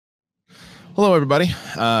Hello, everybody.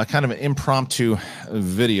 Kind of an impromptu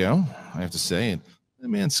video, I have to say.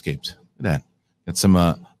 Manscaped. Look at that. Got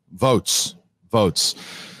some votes.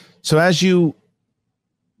 So as you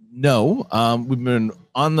know, we've been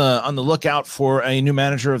on the lookout for a new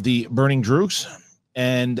manager of the Burning Droogs.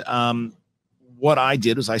 And what I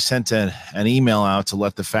did was I sent an email out to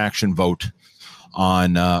let the faction vote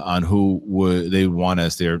on who they would want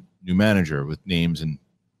as their new manager, with names and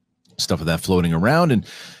stuff of that floating around.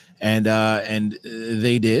 And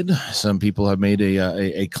they did. Some people have made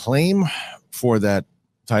a claim for that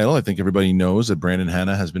title. I think everybody knows that Brandon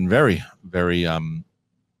Hanna has been very, very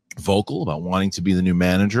vocal about wanting to be the new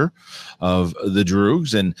manager of the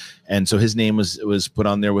Droogs, and so his name was put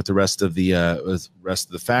on there with the rest of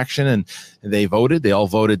the faction, and they voted. They all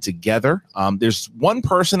voted together. There's one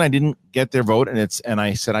person I didn't get their vote, and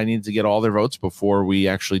I said I needed to get all their votes before we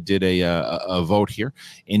actually did a vote here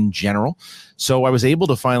in general. So I was able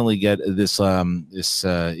to finally get this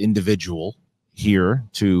individual here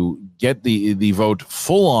to get the vote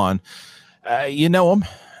full on. You know him.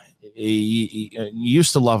 You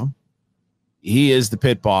used to love him. He is the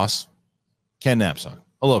pit boss, Ken Napzok.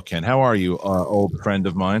 Hello, Ken. How are you, old friend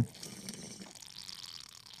of mine?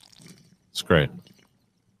 It's great.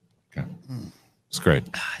 Okay. It's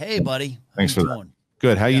great. Hey, buddy. Thanks for that.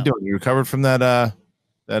 Good. How you doing? You recovered from that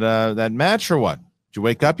match or what? Did you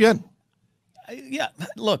wake up yet? Yeah.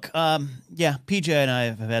 Look, PJ and I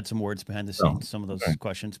have had some words behind the scenes, some of those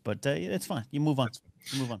questions, but it's fine. You move on.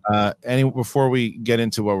 Before we get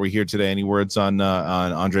into what we're here today, any words on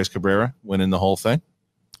Andres Cabrera winning the whole thing?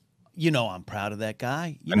 You know, I'm proud of that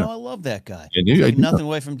guy. I love that guy. Nothing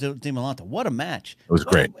away from DiMolanta. What a match. It was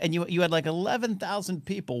great. And you had like 11,000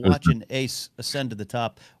 people watching Ace ascend to the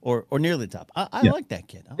top or nearly the top. I like that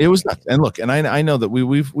kid. It was nuts. And look, and I know that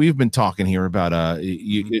we've been talking here about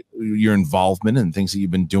your involvement and things that you've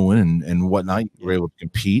been doing and whatnot. You were able to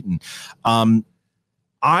compete, and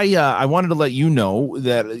I wanted to let you know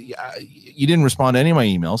that you didn't respond to any of my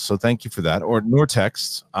emails, so thank you for that, nor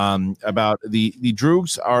texts about the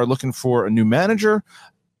Droogs are looking for a new manager.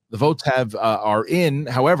 The votes are in.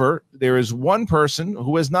 However, there is one person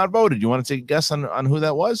who has not voted. You want to take a guess on who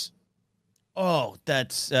that was? Oh,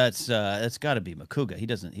 that's got to be Makuga. He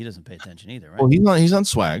doesn't pay attention either, right? Well, he's on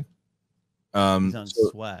swag. He's on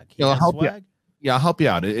swag. I'll help you. Yeah, I'll help you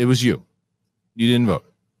out. It was you. You didn't vote.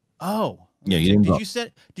 Oh. Yeah, you didn't. You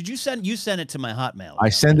send it to my Hotmail? I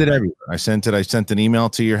send it everywhere. I sent an email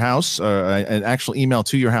to your house, an actual email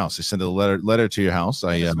to your house. I sent a letter to your house.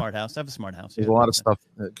 I have a smart house. There's a lot of stuff.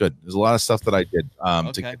 Good. There's a lot of stuff that I did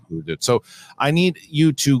to get you to do it. So I need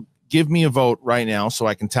you to give me a vote right now so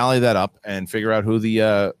I can tally that up and figure out who the.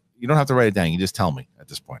 You don't have to write it down. You just tell me at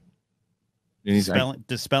this point.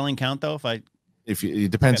 Does spelling count though? It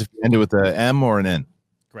depends if you end it with an M or an N.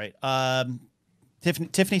 Great.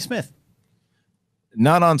 Tiffany Smith.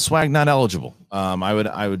 Not on swag, not eligible. I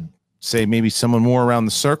would say maybe someone more around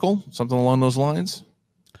the circle, something along those lines.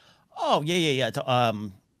 Oh yeah.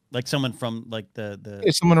 Like someone from like the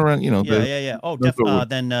someone around, Oh,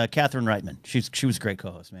 then Catherine Reitman. She was a great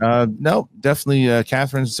co-host, man. No, definitely.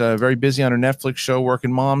 Catherine's very busy on her Netflix show,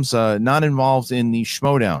 working moms. Not involved in the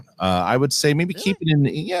Schmoedown. I would say maybe keep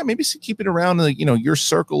it around your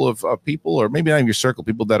circle of people, or maybe not even your circle,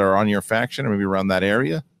 people that are on your faction, or maybe around that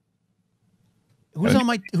area. Who's on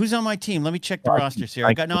my team? Let me check the rosters here.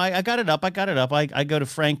 I got it up. I go to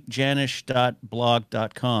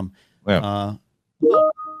frankjanish.blog.com. Yeah.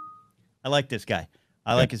 I like this guy.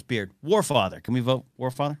 I like his beard. Warfather. Can we vote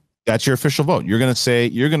Warfather? That's your official vote. You're gonna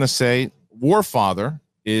say Warfather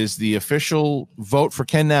is the official vote for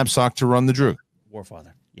Ken Napzok to run the Droog.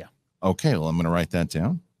 Warfather. Yeah. Okay. Well, I'm gonna write that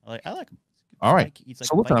down. I like him. All right.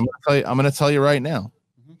 So look, I'm gonna tell you right now.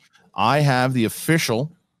 I have the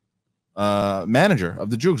official manager of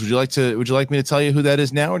the Droogs. Would you like me to tell you who that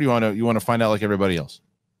is now, or do you want to find out like everybody else?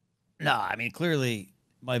 No, I mean, clearly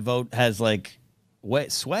my vote has like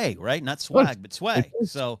swag, right? Not swag, but swag.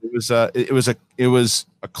 So it was a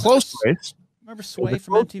close race. Remember Sway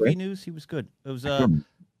from MTV News? He was good. It was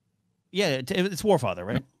it's Warfather,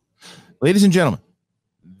 right? Ladies and gentlemen,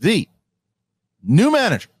 the new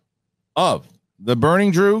manager of the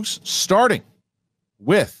Burning Droogs, starting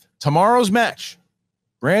with tomorrow's match,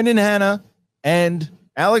 Brandon Hanna and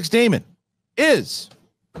Alex Damon, is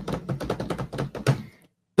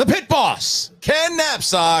the pit boss. Ken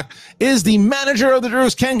Napzok is the manager of the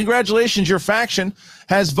Droogs. Ken, congratulations. Your faction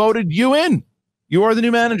has voted you in. You are the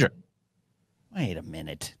new manager. Wait a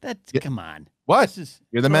minute. Come on. What?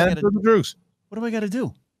 You're the manager of the Droogs. What do I got to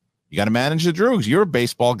do? You got to manage the Droogs. You're a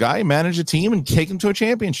baseball guy. Manage a team and take them to a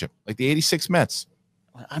championship, like the '86 Mets.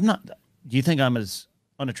 I'm not. Do you think I'm as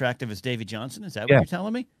unattractive as Davey Johnson? Is that what Yeah. you're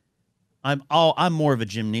telling me? I'm more of a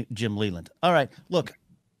Jim Leland. All right, look,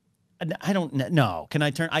 I don't know.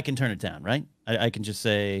 I can turn it down, right? I can just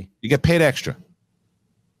say you get paid extra.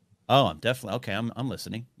 Oh, I'm definitely okay. I'm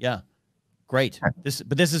listening. Yeah, great.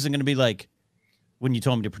 But this isn't going to be like when you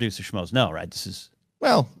told me to produce the Schmoes. No, right? This is.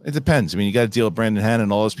 Well, it depends. I mean, you got to deal with Brandon Hanna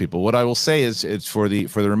and all those people. What I will say is, it's for the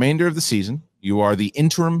remainder of the season. You are the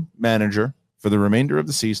interim manager for the remainder of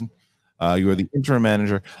the season. You are the interim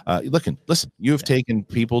manager. Listen, you have taken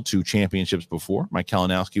people to championships before. Mike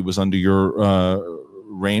Walentowski was under your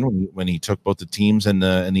reign when he took both the teams and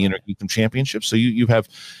the Innergeekdom championship. So you have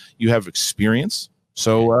experience.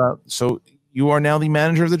 So you are now the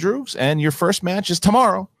manager of the Droogs, and your first match is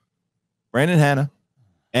tomorrow. Brandon Hanna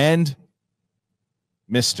and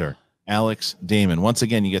Mr. Alex Damon. Once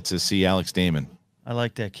again, you get to see Alex Damon. I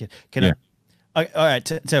like that kid. All right.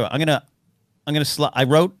 Tell you what, I'm gonna slide. I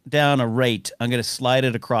wrote down a rate. I'm gonna slide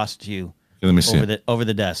it across to you. Let me see over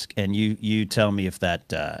the desk, and you tell me if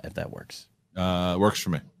that works. Works for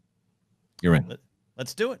me. You're in.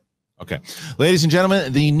 Let's do it. Okay. Ladies and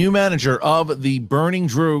gentlemen, the new manager of the Burning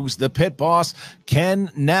Droogs, the pit boss, Ken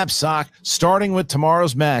Knapsack, starting with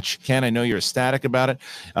tomorrow's match. Ken, I know you're ecstatic about it.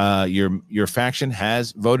 Your faction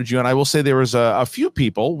has voted you, and I will say there was a few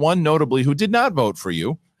people, one notably, who did not vote for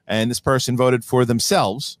you, and this person voted for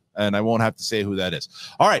themselves, and I won't have to say who that is.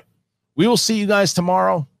 All right. We will see you guys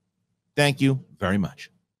tomorrow. Thank you very much.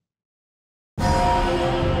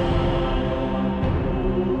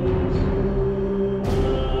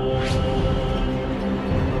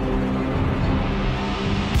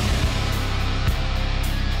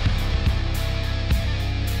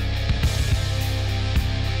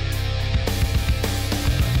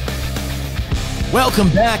 Welcome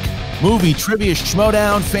back, movie trivia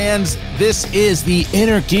Schmoedown fans. This is the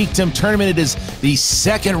Innergeekdom tournament. It is the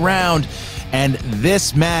second round, and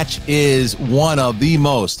this match is one of the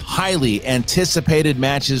most highly anticipated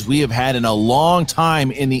matches we have had in a long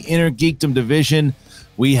time in the Innergeekdom division.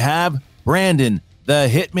 We have Brandon, the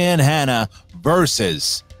Hitman Hanna,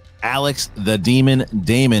 versus Alex, the Demon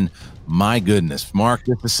Damon. My goodness, Mark,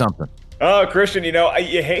 this is something. Oh, Christian, you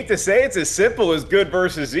hate to say it's as simple as good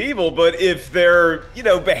versus evil, but if their,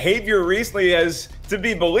 behavior recently has to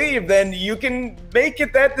be believed, then you can make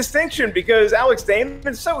it that distinction, because Alex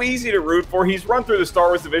Damon's so easy to root for. He's run through the Star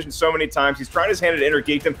Wars division so many times. He's tried his hand at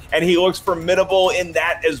Innergeekdom, and he looks formidable in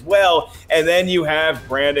that as well. And then you have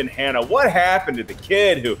Brandon Hanna. What happened to the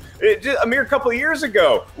kid who, just a mere couple of years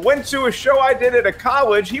ago, went to a show I did at a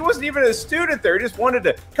college? He wasn't even a student there. He just wanted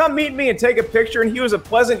to come meet me and take a picture, and he was a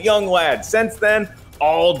pleasant young lad. Since then,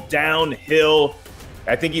 all downhill.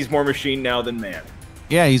 I think he's more machine now than man.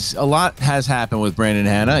 Yeah, a lot has happened with Brandon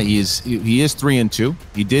Hanna. He is 3-2.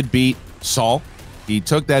 He did beat Saul. He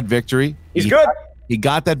took that victory. He's good. He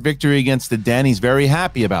got that victory against the Den. He's very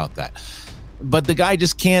happy about that. But the guy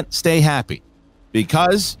just can't stay happy,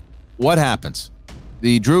 because what happens?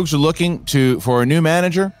 The Droogs are looking for a new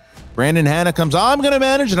manager. Brandon Hanna comes, I'm going to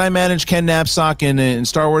manage, and I managed Ken Knapsack in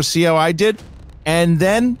Star Wars. See how I did? And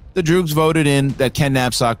then the Droogs voted in that Ken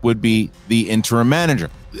Knapsack would be the interim manager.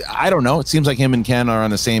 I don't know. It seems like him and Ken are on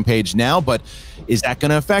the same page now, but is that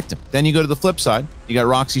going to affect him? Then you go to the flip side. You got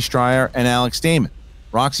Roxy Stryer and Alex Damon.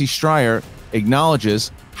 Roxy Stryer acknowledges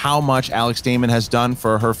how much Alex Damon has done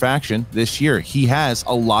for her faction this year. He has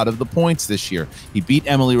a lot of the points this year. He beat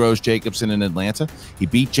Emily Rose Jacobson in Atlanta. He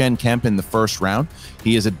beat Jen Kemp in the first round.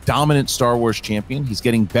 He is a dominant Star Wars champion. He's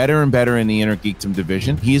getting better and better in the Innergeekdom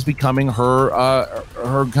division. He is becoming her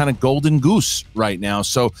kind of golden goose right now.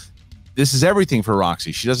 So this is everything for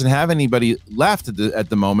Roxy. She doesn't have anybody left at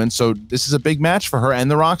the moment, so this is a big match for her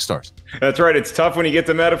and the Rockstars. That's right. It's tough when you get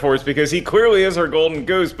to metaphors, because he clearly is her golden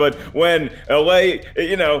goose. But when you lay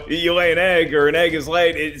an egg, or an egg is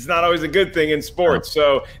laid, it's not always a good thing in sports.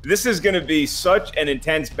 So this is going to be such an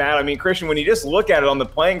intense battle. I mean, Christian, when you just look at it on the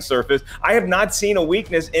playing surface, I have not seen a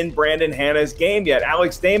weakness in Brandon Hanna's game yet.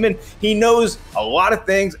 Alex Damon, he knows a lot of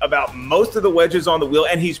things about most of the wedges on the wheel,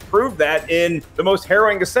 and he's proved that in the most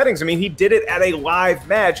harrowing of settings. I mean, he did it at a live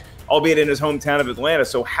match, albeit in his hometown of Atlanta.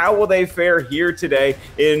 So how will they fare here today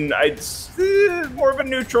in more of a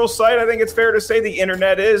neutral site? I think it's fair to say the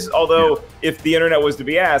internet is, although if the internet was to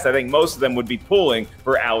be asked, I think most of them would be pulling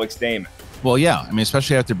for Alex Damon. Well, yeah. I mean,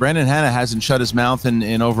 especially after Brandon Hanna hasn't shut his mouth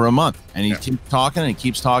in over a month, and he keeps talking and he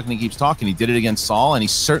keeps talking and he keeps talking. He did it against Saul, and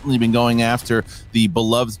he's certainly been going after the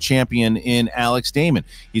beloved champion in Alex Damon.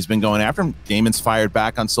 He's been going after him. Damon's fired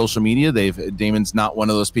back on social media. Damon's not one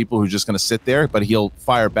of those people who's just going to sit there, but he'll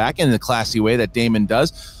fire back in the classy way that Damon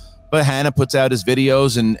does. But Hanna puts out his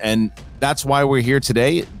videos, and that's why we're here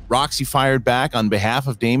today. Roxy fired back on behalf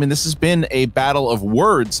of Damon. This has been a battle of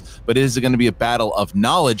words, but it is going to be a battle of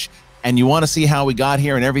knowledge. And you want to see how we got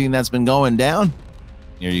here and everything that's been going down?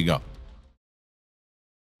 Here you go.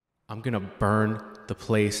 I'm going to burn the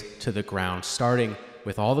place to the ground, starting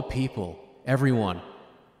with all the people, everyone,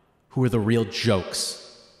 who are the real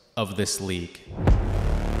jokes of this league.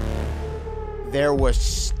 There were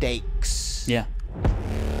stakes. Yeah.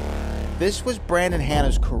 This was Brandon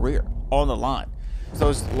Hanna's career on the line.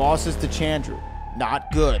 Those losses to Chandru,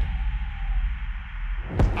 not good.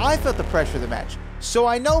 I felt the pressure of the match, so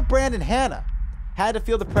I know Brandon Hanna had to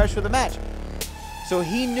feel the pressure of the match. So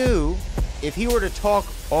he knew if he were to talk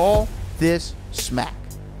all this smack,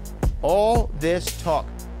 all this talk,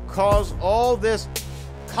 cause all this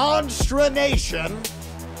consternation,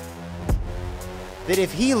 that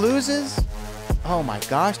if he loses, oh my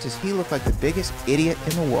gosh, does he look like the biggest idiot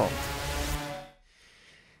in the world.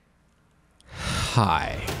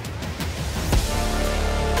 Hi.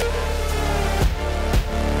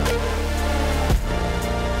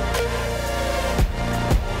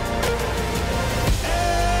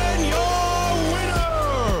 And your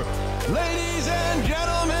winner, ladies and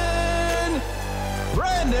gentlemen,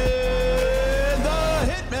 Brandon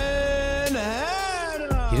the Hitman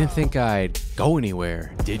Hanna. You didn't think I'd go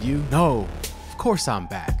anywhere, did you? No, of course I'm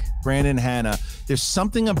back. Brandon Hanna, there's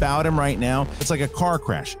something about him right now. It's like a car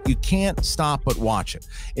crash. You can't stop but watch it.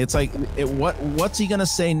 It's like, what's he gonna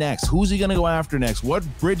say next? Who's he gonna go after next? What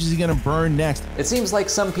bridge is he gonna burn next? It seems like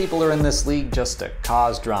some people are in this league just to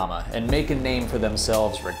cause drama and make a name for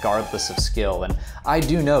themselves regardless of skill. And I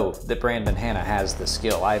do know that Brandon Hanna has the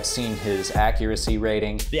skill. I've seen his accuracy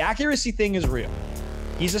rating. The accuracy thing is real.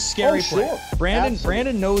 He's a scary player.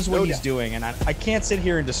 Brandon knows what he's doing, and I can't sit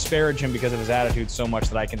here and disparage him because of his attitude so much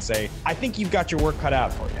that I can say, I think you've got your work cut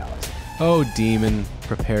out for you, Alex. Oh, demon,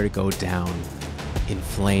 prepare to go down in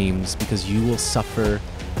flames, because you will suffer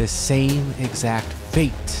the same exact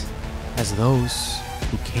fate as those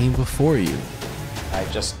who came before you. I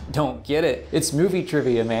just don't get it. It's movie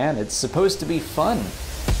trivia, man. It's supposed to be fun.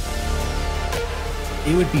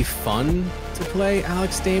 It would be fun to play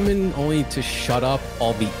Alex Damon, only to shut up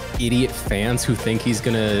all the idiot fans who think he's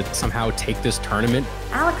gonna somehow take this tournament.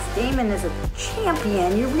 Alex Damon is a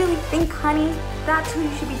champion. You really think, honey, that's who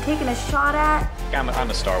you should be taking a shot at? I'm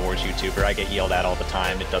a Star Wars YouTuber. I get yelled at all the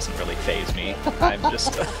time. It doesn't really faze me. I'm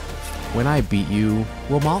just... When I beat you,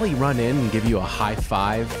 will Molly run in and give you a high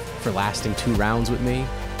five for lasting 2 rounds with me?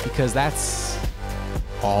 Because that's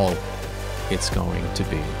all it's going to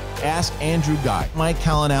be. Ask Andrew Guy, Mike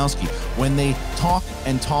Kalinowski. When they talk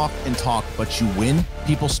and talk and talk, but you win,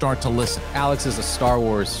 people start to listen. Alex is a Star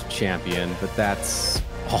Wars champion, but that's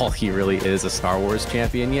all he really is, a Star Wars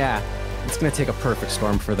champion. Yeah, it's gonna take a perfect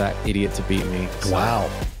storm for that idiot to beat me. So. Wow.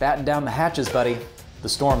 Batten down the hatches, buddy. The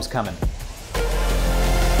storm's coming.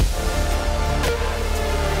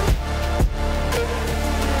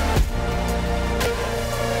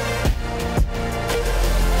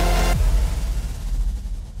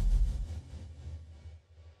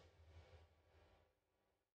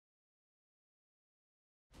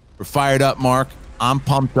 We're fired up, Mark. I'm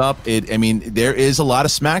pumped up. I mean, there is a lot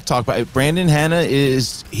of smack talk, but Brandon Hanna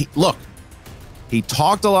look, he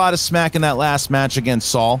talked a lot of smack in that last match against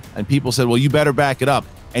Saul, and people said, well, you better back it up.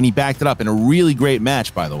 And he backed it up in a really great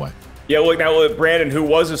match, by the way. Yeah, look, now Brandon, who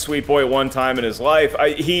was a sweet boy at one time in his life,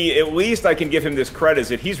 at least I can give him this credit, is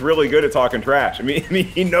that he's really good at talking trash. I mean,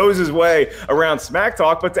 he knows his way around smack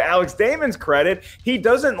talk, but to Alex Damon's credit, he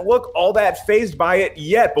doesn't look all that fazed by it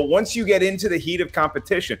yet. But once you get into the heat of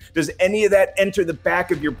competition, does any of that enter the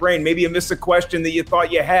back of your brain? Maybe you missed a question that you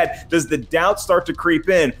thought you had. Does the doubt start to creep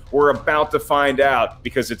in? We're about to find out,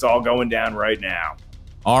 because it's all going down right now.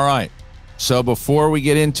 All right. So before we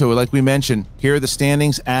get into it, like we mentioned, here are the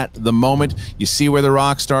standings at the moment. You see where the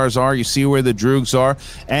rock stars are. You see where the droogs are.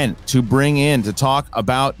 And to bring in to talk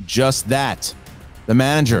about just that, the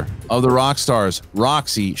manager of the rock stars,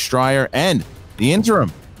 Roxy Stryer, and the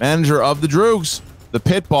interim manager of the droogs, the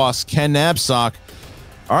pit boss, Ken Knapsack.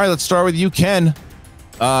 All right, let's start with you, Ken.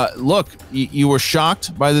 Look, you were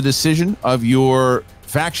shocked by the decision of your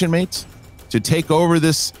faction mates to take over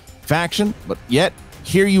this faction, but yet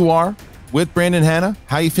here you are with Brandon Hanna.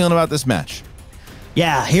 How you feeling about this match?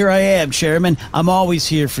 Yeah, here I am, Chairman. I'm always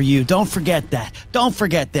here for you. Don't forget that. Don't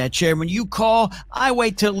forget that, Chairman. You call, I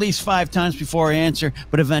wait till at least 5 times before I answer,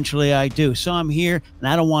 but eventually I do. So I'm here, and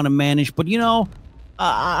I don't want to manage. But, you know,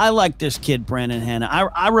 I like this kid, Brandon Hanna.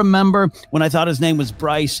 I remember when I thought his name was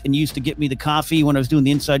Bryce and he used to get me the coffee when I was doing the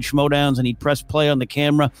inside Schmoedowns and he'd press play on the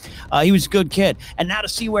camera. He was a good kid. And now to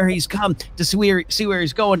see where he's come, to see where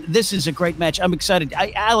he's going, this is a great match. I'm excited.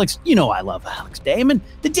 Alex, you know I love Alex Damon.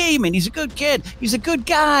 The Damon, he's a good kid. He's a good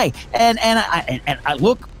guy. And I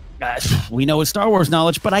look, we know his Star Wars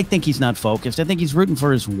knowledge, but I think he's not focused. I think he's rooting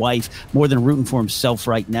for his wife more than rooting for himself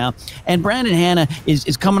right now. And Brandon Hanna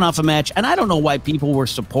is coming off a match, and I don't know why people were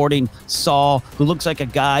supporting Saul, who looks like a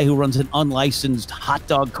guy who runs an unlicensed hot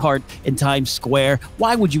dog cart in Times Square.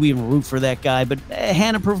 Why would you even root for that guy? But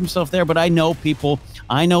Hanna proved himself there, but I know people,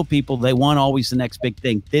 they want always the next big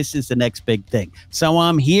thing. This is the next big thing. So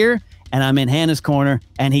I'm here, and I'm in Hanna's corner,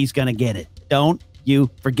 and he's going to get it. Don't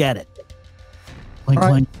you forget it.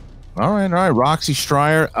 All right. Roxy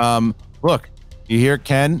Stryer. Look, you hear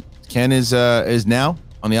Ken. Ken is now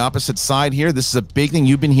on the opposite side here. This is a big thing.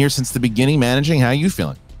 You've been here since the beginning managing. How are you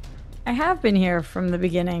feeling? I have been here from the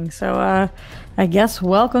beginning. So I guess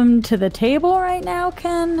welcome to the table right now,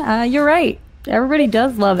 Ken. You're right. Everybody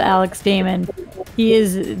does love Alex Damon. He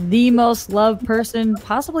is the most loved person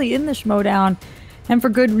possibly in the Schmoedown, and for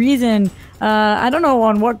good reason. I don't know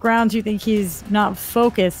on what grounds you think he's not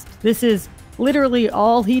focused. This is literally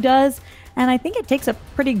all he does, and I think it takes a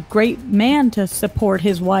pretty great man to support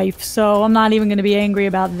his wife, so I'm not even going to be angry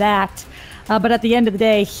about that. But at the end of the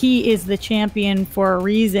day, he is the champion for a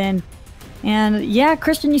reason. And yeah,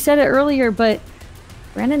 Christian, you said it earlier, but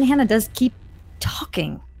Brandon Hanna does keep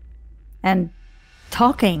talking and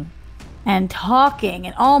talking and talking,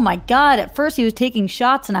 and oh my god, at first he was taking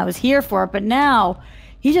shots and I was here for it, but now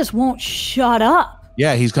he just won't shut up.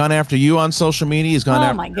 Yeah, he's gone after you on social media. He's gone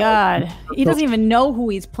after. Oh my god, he doesn't even know who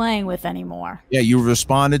he's playing with anymore. Yeah, you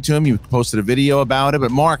responded to him. You posted a video about it. But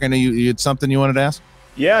Mark, I know you had something you wanted to ask.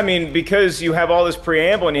 Yeah, I mean, because you have all this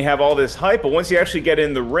preamble and you have all this hype, but once you actually get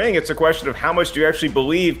in the ring, it's a question of how much do you actually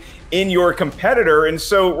believe in your competitor. And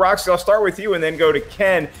so, Roxy, I'll start with you and then go to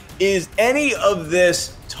Ken. Is any of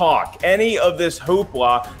this talk, any of this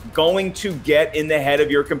hoopla going to get in the head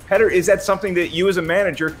of your competitor? Is that something that you as a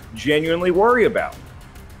manager genuinely worry about?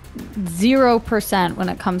 0% when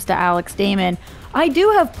it comes to Alex Damon. I do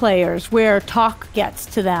have players where talk gets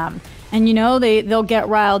to them. And, you know, they'll get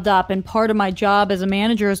riled up. And part of my job as a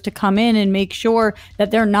manager is to come in and make sure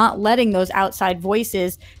that they're not letting those outside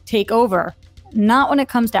voices take over. Not when it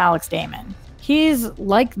comes to Alex Damon. He's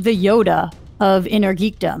like the Yoda of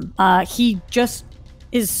Innergeekdom. He just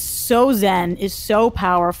is so zen, is so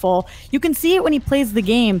powerful. You can see it when he plays the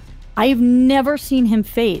game. I've never seen him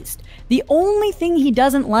phased. The only thing he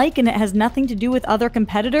doesn't like, and it has nothing to do with other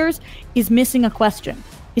competitors, is missing a question.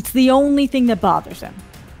 It's the only thing that bothers him.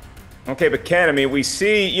 Okay, but Ken, I mean, we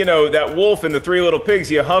see, you know, that wolf and the three little pigs.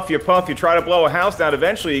 You huff, you puff, you try to blow a house down.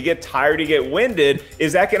 Eventually, you get tired, you get winded.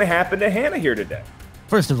 Is that going to happen to Hanna here today?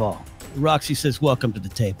 First of all, Roxy says, welcome to the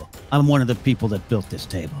table. I'm one of the people that built this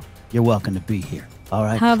table. You're welcome to be here. All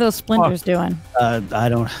right? How are those splinters doing?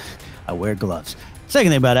 I wear gloves. Second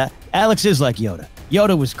thing about that, Alex is like Yoda.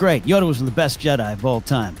 Yoda was great. Yoda was the best Jedi of all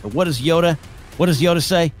time. But what does Yoda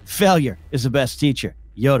say? Failure is the best teacher.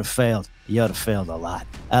 Yoda failed. Yoda failed a lot.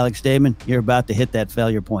 Alex Damon, you're about to hit that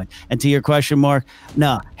failure point. And to your question, Mark,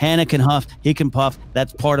 no, Hanna can huff, he can puff.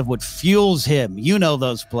 That's part of what fuels him. You know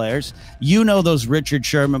those players. You know those Richard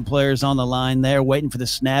Sherman players on the line there waiting for the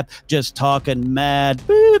snap, just talking mad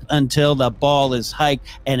boop, until the ball is hiked,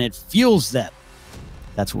 and it fuels them.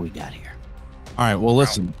 That's what we got here. All right, well,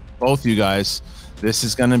 listen, both you guys, this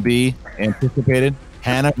is going to be anticipated.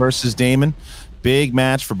 Hanna versus Damon. Big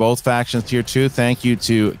match for both factions here, too. Thank you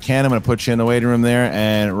to Ken. I'm going to put you in the waiting room there.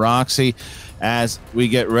 And Roxy, as we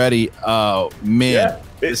get ready, oh, man,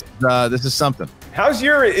 this is something. How's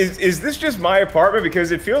your, is this just my apartment? Because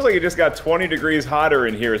it feels like it just got 20 degrees hotter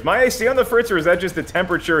in here. Is my AC on the fritz, or is that just the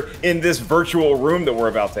temperature in this virtual room that we're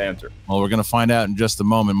about to enter? Well, we're going to find out in just a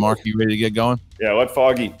moment. Mark, you ready to get going? Yeah, let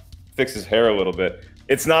Foggy fix his hair a little bit.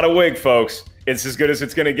 It's not a wig, folks. It's as good as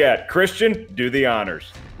it's going to get. Christian, do the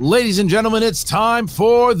honors. Ladies and gentlemen, it's time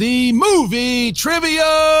for the movie trivia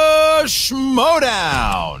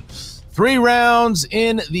Schmoedown. 3 rounds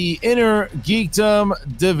in the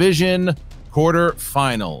Innergeekdom division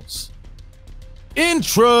quarterfinals.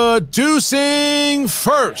 Introducing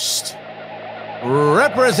first,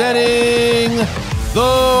 representing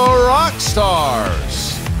the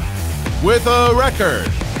Rockstars with a record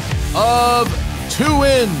of 2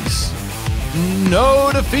 wins,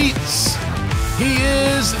 no defeats. He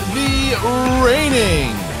is the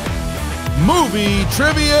reigning movie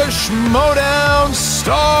trivia Schmoedown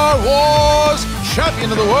Star Wars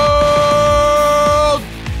champion of the world,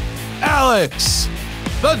 Alex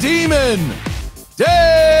the Demon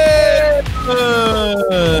Damon.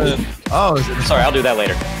 Oh, sorry, I'll do that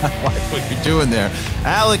later. I like what you're doing there.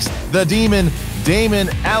 Alex the Demon Damon.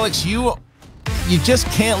 Alex, you just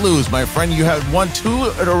can't lose, my friend. You have won 2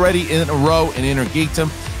 already in a row in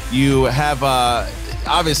Innergeekdom. You have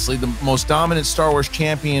obviously the most dominant Star Wars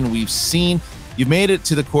champion we've seen. You made it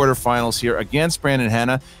to the quarterfinals here against Brandon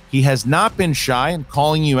Hanna. He has not been shy in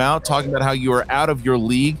calling you out, talking about how you are out of your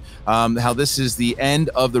league, how this is the end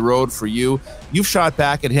of the road for you. You've shot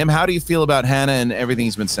back at him. How do you feel about Hanna and everything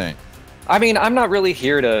he's been saying? I mean, I'm not really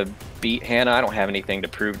here to beat Hanna. I don't have anything to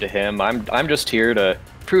prove to him. I'm just here to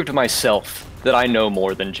prove to myself that I know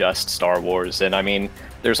more than just Star Wars. And I mean,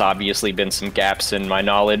 there's obviously been some gaps in my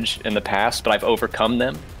knowledge in the past, but I've overcome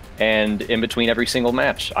them. And in between every single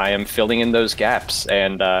match, I am filling in those gaps.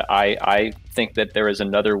 And I think that there is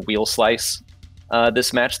another wheel slice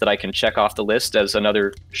this match that I can check off the list as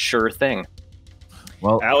another sure thing.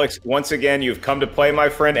 Well, Alex, once again, you've come to play, my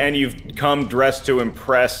friend, and you've come dressed to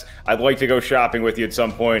impress. I'd like to go shopping with you at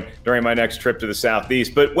some point during my next trip to the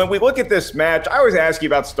Southeast. But when we look at this match, I always ask you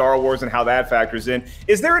about Star Wars and how that factors in.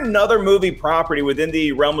 Is there another movie property within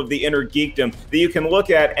the realm of the Innergeekdom that you can look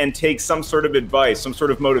at and take some sort of advice, some sort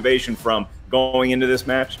of motivation from going into this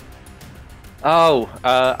match? Oh,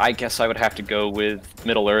 I guess I would have to go with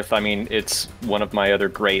Middle-earth. I mean, it's one of my other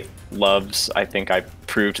great loves. I think I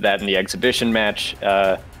proved that in the exhibition match.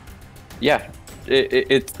 Yeah,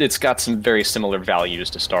 it's got some very similar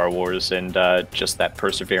values to Star Wars, and just that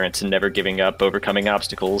perseverance and never giving up, overcoming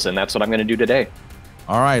obstacles, and that's what I'm going to do today.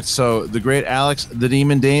 All right, so the great Alex the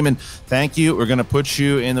Demon Damon, thank you. We're going to put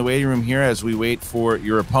you in the waiting room here as we wait for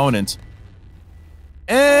your opponent.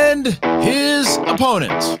 And his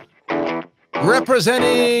opponent,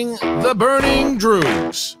 representing the Burning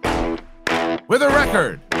Druids, with a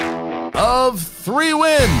record of 3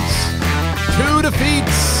 wins, 2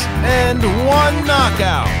 defeats, and 1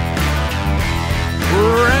 knockout,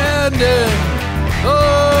 Brandon the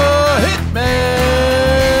Hitman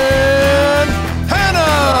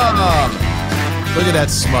Hanna. Look at that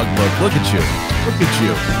smug look. Look at you. Look at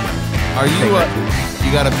you. Are you?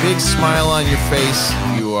 You got a big smile on your face.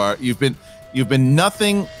 You've been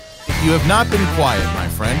nothing. You have not been quiet, my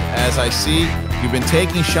friend. As I see, you've been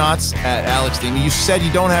taking shots at Alex Damon. You said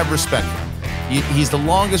you don't have respect for him. He's the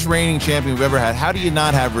longest reigning champion we've ever had. How do you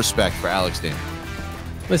not have respect for Alex Damon?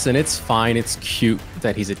 Listen, it's fine. It's cute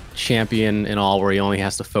that he's a champion and all, where he only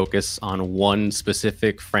has to focus on one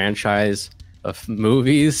specific franchise of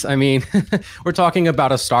movies. I mean, we're talking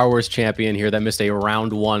about a Star Wars champion here that missed a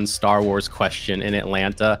round 1 Star Wars question in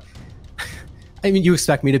Atlanta. I mean, you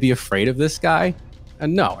expect me to be afraid of this guy?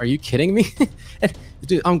 No, are you kidding me?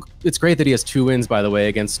 Dude, it's great that he has 2 wins, by the way,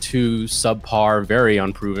 against 2 subpar, very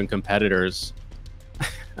unproven competitors.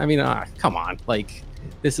 I mean, come on, like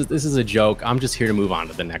this is a joke. I'm just here to move on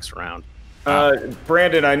to the next round.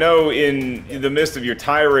 Brandon, I know in the midst of your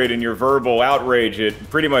tirade and your verbal outrage at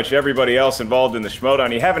pretty much everybody else involved in the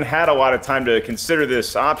Schmoedown, you haven't had a lot of time to consider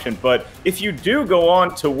this option, but if you do go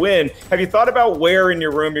on to win, have you thought about where in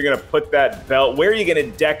your room you're going to put that belt? Where are you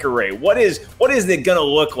going to decorate? What is it going to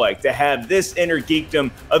look like to have this Innergeekdom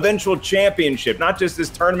eventual championship, not just this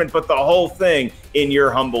tournament, but the whole thing in your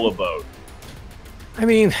humble abode? I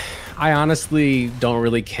mean, I honestly don't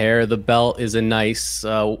really care. The belt is a nice,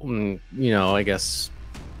 you know, I guess,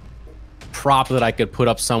 prop that I could put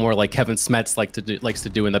up somewhere like Kevin Smets likes to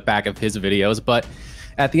do in the back of his videos. But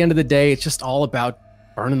at the end of the day, it's just all about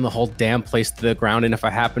burning the whole damn place to the ground. And if I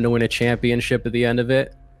happen to win a championship at the end of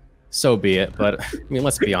it, so be it. But I mean,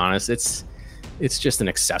 let's be honest, it's just an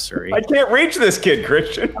accessory. I can't reach this kid,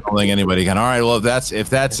 Christian. I don't think anybody can. All right, well, if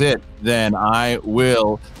that's it, then I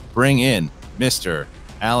will bring in Mr.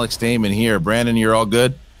 Alex Damon here. Brandon, you're all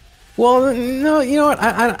good? Well, no, you know what?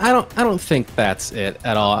 I don't think that's it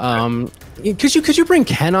at all. Could you bring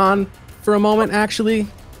Ken on for a moment? Actually,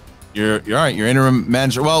 you're all right. You're interim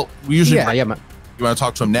manager. Well, we usually you want to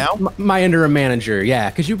talk to him now? My interim manager.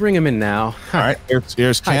 Yeah. Could you bring him in now? All right.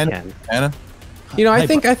 Here's Ken. Hi, Ken. Hanna. You know, I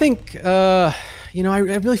think. You know, I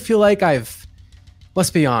really feel like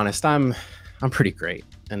let's be honest. I'm pretty great,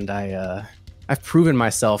 and I've proven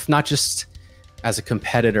myself not just as a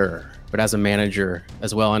competitor, but as a manager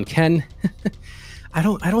as well. And Ken, I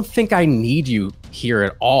don't think I need you here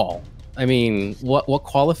at all. I mean, what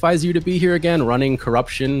qualifies you to be here again? Running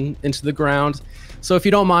corruption into the ground. So if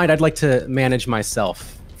you don't mind, I'd like to manage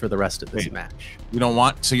myself for the rest of this match. You don't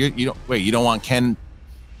want, so you don't want Ken?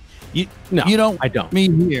 No, you don't. I don't. Me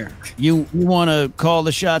here. You want to call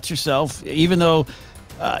the shots yourself, even though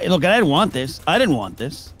Look, I didn't want this.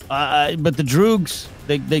 But the Droogs,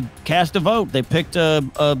 they cast a vote. They picked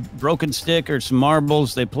a broken stick or some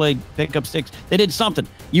marbles. They played pickup sticks. They did something.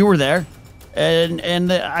 You were there,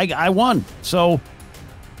 and I won. So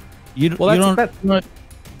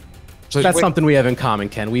that's something we have in common,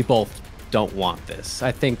 Ken. We both don't want this.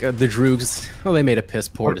 I think the Droogs, they made a piss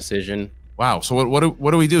poor decision. Wow. So what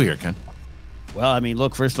do we do here, Ken? Well, I mean,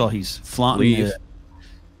 look. First of all, he's flaunting.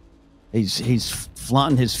 He's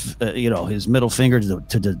flaunting his his middle finger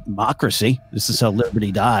to democracy. This is how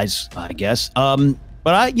liberty dies, I guess.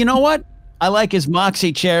 But you know what? I like his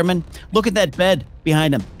moxie, Chairman. Look at that bed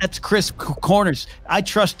behind him. That's crisp corners. I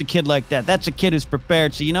trust a kid like that. That's a kid who's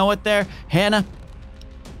prepared. So you know what there, Hanna?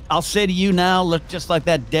 I'll say to you now, look, just like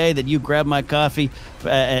that day that you grabbed my coffee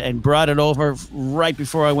and brought it over right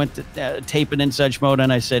before I went to tape it inside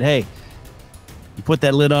Schmoedown. I said, hey, you put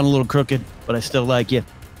that lid on a little crooked, but I still like you.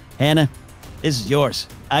 Hanna, this is yours.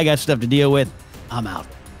 I got stuff to deal with. I'm out.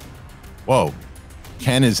 Whoa,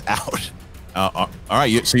 Ken is out. All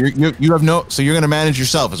right, so you have no. So you're going to manage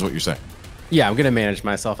yourself, is what you're saying? Yeah, I'm going to manage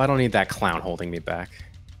myself. I don't need that clown holding me back.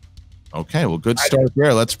 Okay, well, good start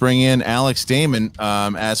there. Let's bring in Alex Damon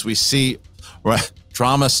as we see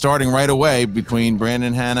drama starting right away between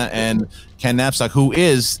Brandon Hanna and Ken Napzok, who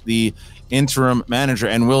is the interim manager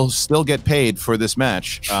and will still get paid for this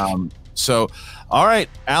match. So, all right,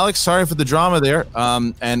 Alex, sorry for the drama there.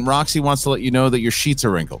 And Roxy wants to let you know that your sheets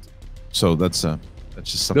are wrinkled. So that's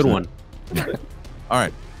just something. Good one. All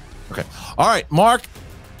right. Okay. All right, Mark,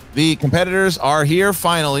 the competitors are here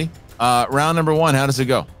finally. Round number 1, how does it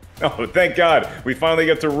go? Oh, thank God. We finally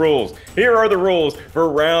get to rules. Here are the rules for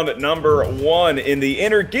round number 1. In the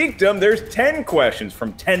Innergeekdom, there's 10 questions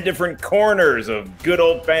from 10 different corners of good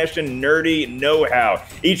old-fashioned nerdy know-how.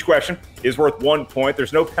 Each question is worth 1 point.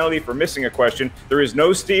 There's no penalty for missing a question. There is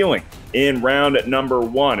no stealing in round number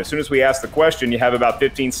 1. As soon as we ask the question, you have about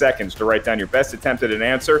 15 seconds to write down your best attempt at an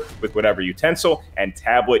answer with whatever utensil and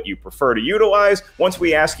tablet you prefer to utilize. Once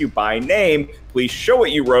we ask you by name, please show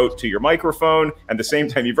what you wrote to your microphone, and at the same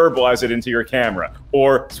time you verbalize it into your camera,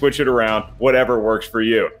 or switch it around, whatever works for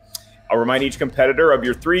you. I'll remind each competitor of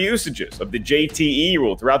your 3 usages of the JTE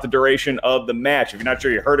rule throughout the duration of the match. If you're not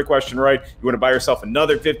sure you heard a question right, you want to buy yourself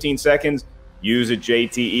another 15 seconds, use a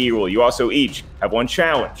JTE rule. You also each have 1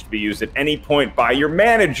 challenge to be used at any point by your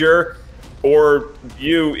manager, or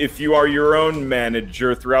you, if you are your own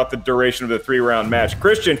manager, throughout the duration of the 3-round match.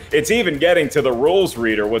 Christian, it's even getting to the rules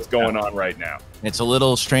reader what's going on right now. It's a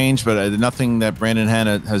little strange, but nothing that Brandon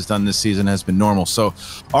Hanna has done this season has been normal. So,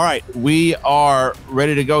 all right, we are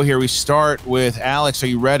ready to go here. We start with Alex. Are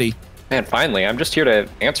you ready? Man, finally. I'm just here to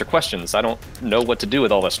answer questions. I don't know what to do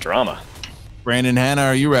with all this drama. Brandon Hanna,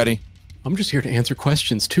 are you ready? I'm just here to answer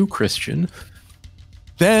questions too, Christian.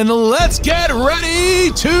 Then let's get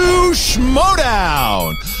ready to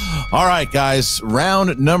Schmoedown. All right, guys,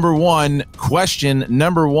 round number 1, question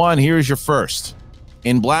number 1. Here's your first.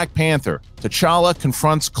 In Black Panther, T'Challa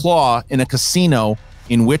confronts Claw in a casino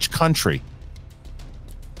in which country?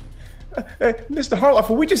 Mr. Harloff,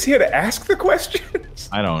 are we just here to ask the questions?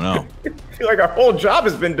 I don't know. I feel like our whole job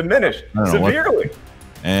has been diminished severely.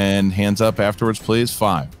 And hands up afterwards, please.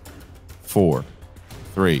 5, 4,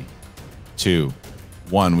 3, 2,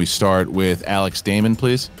 1. We start with Alex Damon,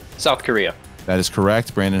 please. South Korea. That is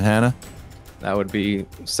correct. Brandon Hanna? That would be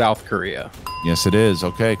South Korea. Yes, it is.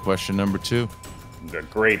 Okay, question number 2. A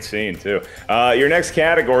great scene, too. Your next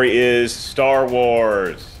category is Star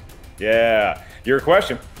Wars. Yeah. Your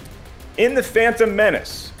question. In The Phantom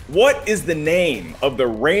Menace, what is the name of the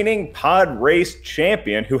reigning pod race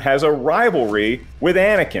champion who has a rivalry with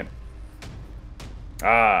Anakin?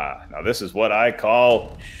 Now this is what I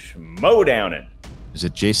call Schmoedowning. Is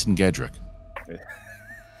it Jason Gedrick?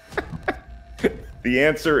 The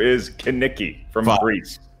answer is Kaniki from 5,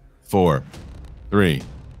 Greece. 4, 3,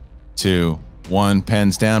 2, 1.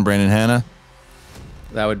 Pens down. Brandon Hanna?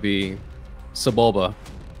 That would be Sebulba.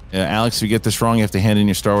 Yeah, Alex, if you get this wrong, you have to hand in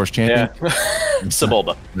your Star Wars champion. Yeah.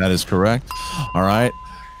 Sebulba. That is correct. All right.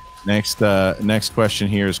 Next question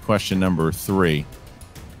here is question number 3.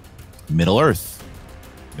 Middle Earth.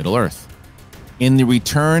 Middle Earth. In The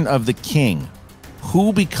Return of the King,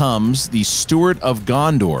 who becomes the Steward of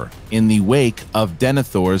Gondor in the wake of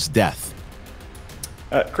Denethor's death?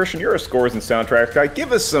 Christian, you're a scores and soundtracks guy.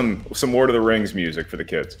 Give us some Lord of the Rings music for the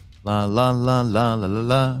kids. La la la la la la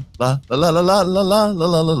la la la la la la la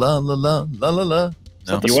la la la la la la.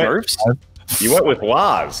 The Smurfs? You went with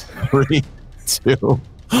Laz. 3, 2,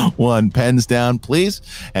 1. Pens down, please.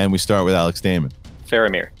 And we start with Alex Damon.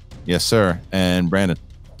 Faramir. Yes, sir. And Brandon.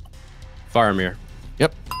 Faramir.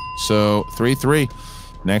 Yep. So 3-3.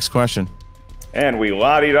 Next question. And we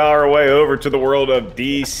la-di-da our way over to the world of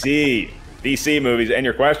DC. DC movies. And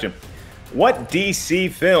your question, what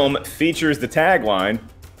DC film features the tagline,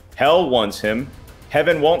 Hell wants him,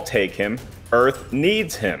 Heaven won't take him, Earth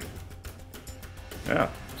needs him? Yeah,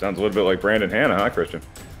 sounds a little bit like Brandon Hanna, huh, Christian?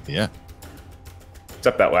 Yeah.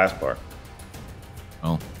 Except that last part.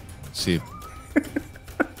 Well, let's see.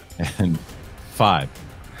 And 5,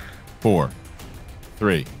 4,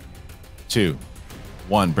 3, 2,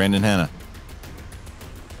 1. Brandon Hanna.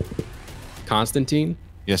 Constantine?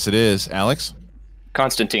 Yes, it is. Alex?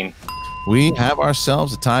 Constantine. We have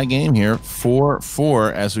ourselves a tie game here,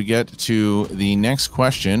 4-4, as we get to the next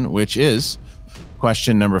question, which is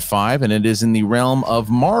question number 5, and it is in the realm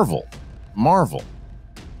of Marvel. Marvel.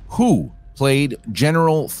 Who played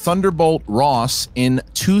General Thunderbolt Ross in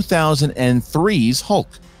 2003's Hulk?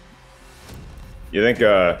 You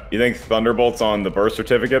think Thunderbolt's on the birth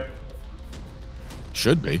certificate?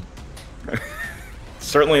 Should be.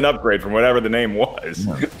 Certainly an upgrade from whatever the name was.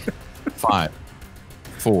 5,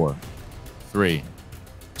 4, 3,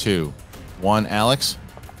 2, 1. Alex?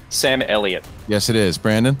 Sam Elliott. Yes, it is.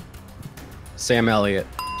 Brandon? Sam Elliott.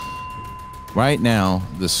 Right now,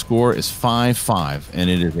 the score is 5-5, and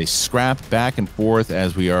it is a scrap back and forth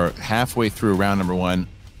as we are halfway through round number 1.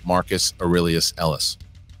 Marcus Aurelius Ellis.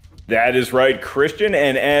 That is right, Christian.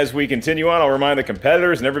 And as we continue on, I'll remind the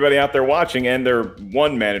competitors and everybody out there watching and their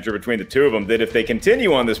one manager between the two of them that if they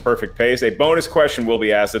continue on this perfect pace, a bonus question will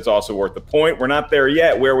be asked that's also worth the point. We're not there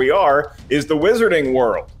yet. Where we are is the wizarding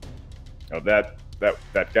world of that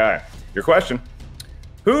guy. Your question.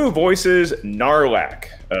 Who voices Narlak,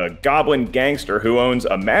 a goblin gangster who owns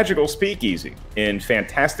a magical speakeasy in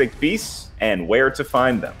Fantastic Beasts and Where to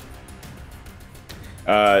Find Them?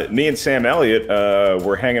 Me and Sam Elliott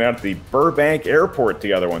were hanging out at the Burbank airport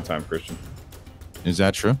together one time, Christian. Is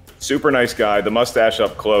that true? Super nice guy. The mustache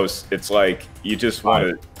up close. It's like you just want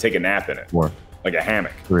to take a nap in it. 4, like a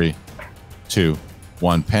hammock. 3, 2,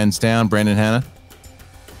 1. Pens down. Brandon Hanna?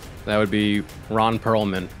 That would be Ron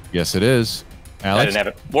Perlman. Yes, it is. Alex? I didn't have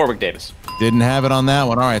it. Warwick Davis. Didn't have it on that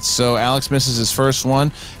one. All right, so Alex misses his first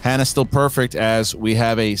one. Hannah's still perfect as we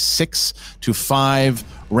have a 6-5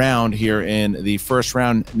 round here in the first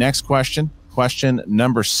round. Next question, question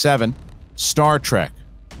number 7, Star Trek.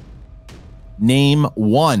 Name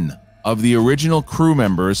one of the original crew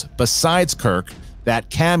members besides Kirk that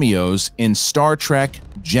cameos in Star Trek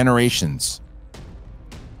Generations.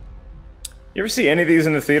 You ever see any of these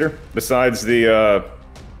in the theater besides the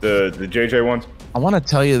JJ ones? I want to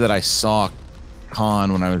tell you that I saw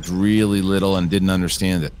Khan when I was really little and didn't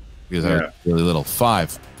understand it because I was really little.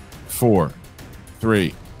 5, 4,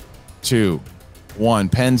 3, 2, 1.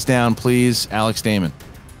 Pens down, please. Alex Damon.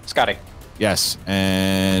 Scotty. Yes.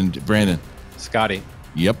 And Brandon. Scotty.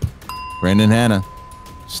 Yep. Brandon Hanna.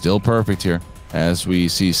 Still perfect here as we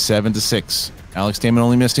see 7-6. Alex Damon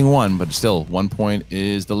only missing 1, but still 1 point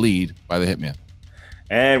is the lead by the Hitman.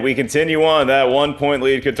 And we continue on. That 1 point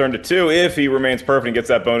lead could turn to 2 if he remains perfect and gets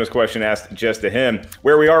that bonus question asked just to him.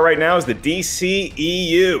 Where we are right now is the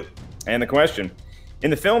DCEU. And the question,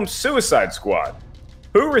 in the film Suicide Squad,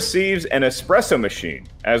 who receives an espresso machine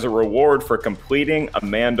as a reward for completing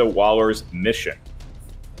Amanda Waller's mission?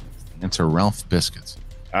 Answer Ralph Biscuits.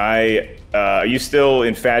 Are you still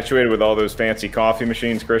infatuated with all those fancy coffee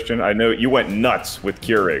machines, Christian? I know you went nuts with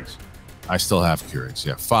Keurigs. I still have Keurigs,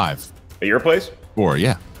 yeah. 5. At your place? 4,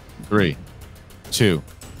 yeah. 3, 2,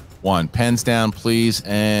 1. Pens down, please.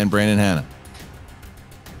 And Brandon Hanna.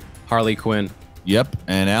 Harley Quinn. Yep.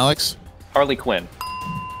 And Alex? Harley Quinn.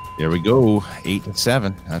 There we go.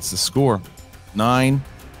 8-7. That's the score. 9.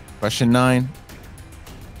 Question 9.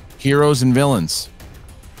 Heroes and villains.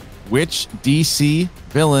 Which DC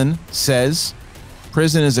villain says,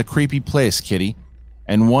 prison is a creepy place, kitty,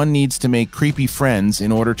 and one needs to make creepy friends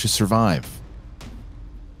in order to survive?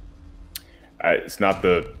 It's not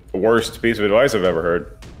the worst piece of advice I've ever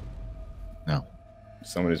heard. No.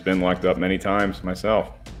 Someone who's been locked up many times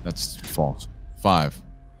myself. That's false. 5,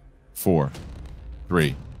 4,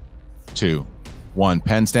 3, 2, 1.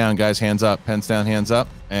 Pens down, guys. Hands up. Pens down, hands up.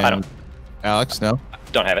 And I don't. Alex, no?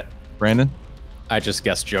 Don't have it. Brandon? I just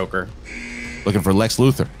guessed Joker. Looking for Lex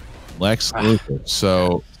Luthor. Lex Luthor.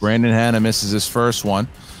 So Brandon Hanna misses his first one.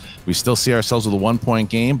 We still see ourselves with a 1 point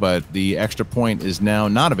game, but the extra point is now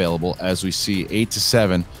not available as we see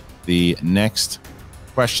 8-7. The next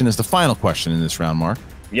question is the final question in this round, Mark.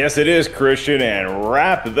 Yes, it is, Christian, and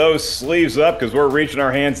wrap those sleeves up because we're reaching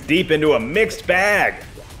our hands deep into a mixed bag.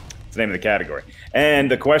 It's the name of the category.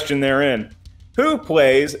 And the question therein, who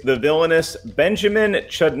plays the villainous Benjamin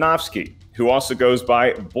Chudnovsky, who also goes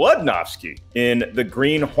by Bloodnovsky in The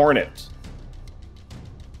Green Hornet?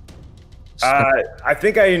 I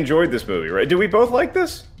think I enjoyed this movie, right? Did we both like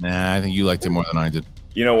this? Nah, I think you liked it more than I did.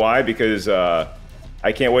 You know why? Because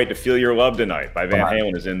I Can't Wait to Feel Your Love Tonight by Van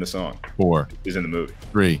Halen is in the song. 4. Is in the movie.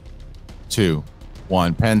 3, 2,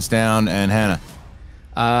 1. Pens down, and Hanna.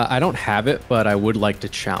 I don't have it, but I would like to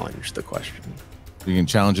challenge the question. You can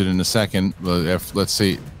challenge it in a second. Let's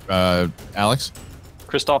see. Alex?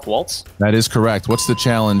 Christoph Waltz? That is correct. What's the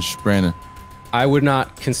challenge, Brandon? I would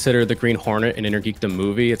not consider The Green Hornet an Innergeekdom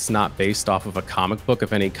movie. It's not based off of a comic book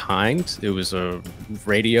of any kind. It was a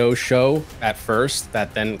radio show at first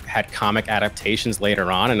that then had comic adaptations later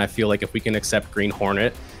on. And I feel like if we can accept Green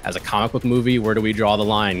Hornet as a comic book movie, where do we draw the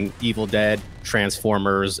line? Evil Dead,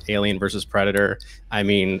 Transformers, Alien versus Predator. I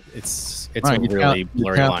mean, it's right, a really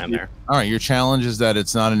blurry line there. All right, your challenge is that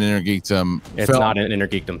it's not an Innergeekdom. It's not an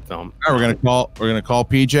Innergeekdom film. All right, we're gonna call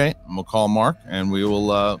PJ, and we'll call Mark, and we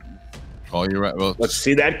will call you right. Well, let's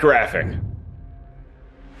see that graphic.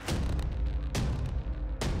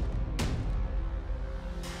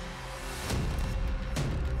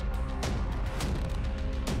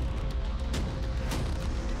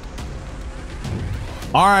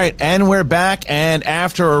 All right, and we're back. And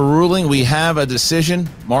after a ruling, we have a decision.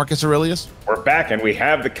 Marcus Aurelius? We're back, and we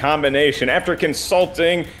have the combination. After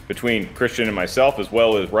consulting between Christian and myself, as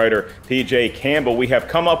well as writer PJ Campbell, we have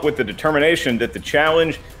come up with the determination that the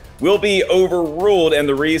challenge will be overruled, and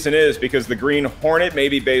the reason is because the Green Hornet,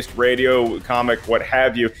 maybe based radio, comic, what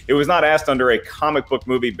have you, it was not asked under a comic book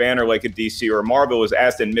movie banner like a DC or a Marvel. It was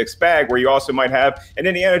asked in mixed bag, where you also might have an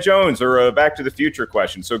Indiana Jones or a Back to the Future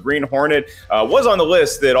question. So Green Hornet was on the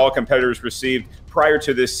list that all competitors received prior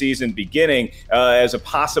to this season beginning as a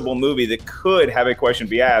possible movie that could have a question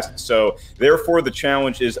be asked. So therefore, the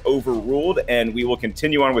challenge is overruled, and we will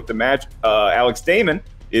continue on with the match. Alex Damon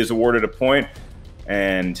is awarded a point.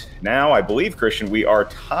 And now, I believe, Christian, we are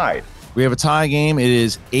tied. We have a tie game. It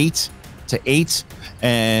is 8-8,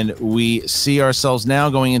 and we see ourselves now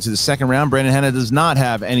going into the second round. Brandon Hanna does not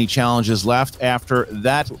have any challenges left after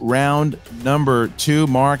that round number 2.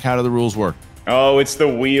 Mark, how do the rules work? Oh, it's the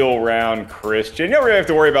wheel round, Christian. You don't really have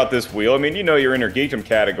to worry about this wheel. I mean, you know your Innergeekdom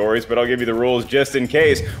categories, but I'll give you the rules just in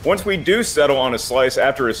case. Once we do settle on a slice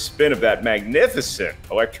after a spin of that magnificent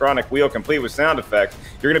electronic wheel complete with sound effects,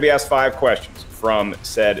 you're going to be asked 5 questions from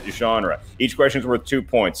said genre. Each question is worth 2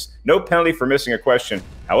 points. No penalty for missing a question.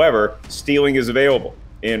 However, stealing is available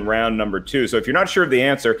in round number 2. So if you're not sure of the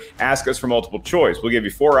answer, ask us for multiple choice. We'll give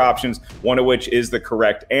you 4 options, one of which is the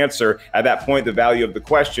correct answer. At that point, the value of the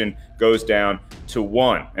question goes down to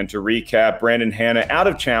 1. And to recap, Brandon Hanna out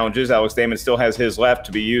of challenges. Alex Damon still has his left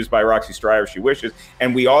to be used by Roxy Stryer if she wishes.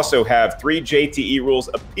 And we also have 3 JTE rules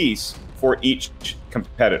apiece for each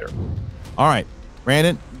competitor. All right,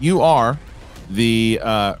 Brandon, you are the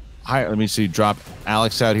let me see, drop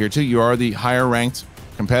Alex out here too. You are the higher ranked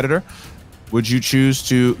competitor. Would you choose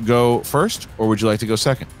to go first, or would you like to go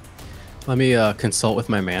second? Let me consult with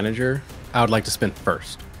my manager. I would like to spin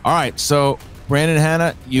first. All right, so Brandon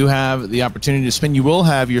Hanna, you have the opportunity to spin. You will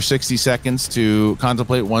have your 60 seconds to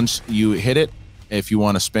contemplate once you hit it. If you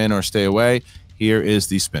want to spin or stay away, here is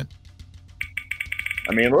the spin.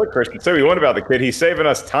 I mean, look, Christian, so we won about the kid. He's saving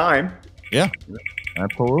us time. Yeah,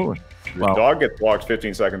 absolutely. The dog gets walked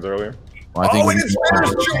 15 seconds earlier. Well, I think it's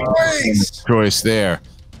Spinner's choice! Choice there.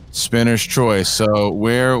 Spinner's choice. So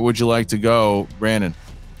where would you like to go, Brandon?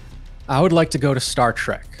 I would like to go to Star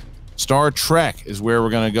Trek. Star Trek is where we're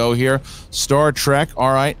going to go here. Star Trek.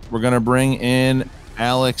 All right. We're going to bring in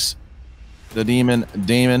Alex the Demon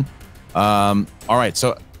Damon. All right.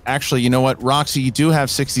 So actually, you know what, Roxy, you do have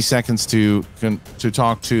 60 seconds to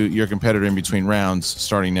talk to your competitor in between rounds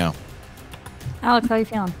starting now. Alex, how you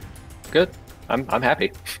feeling? Good. I'm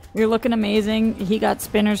happy. You're looking amazing. He got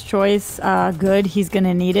Spinner's choice. Good. He's going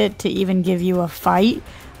to need it to even give you a fight.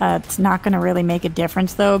 It's not going to really make a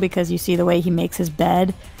difference, though, because you see the way he makes his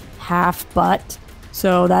bed, half butt.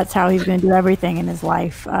 So that's how he's going to do everything in his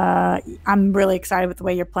life. I'm really excited with the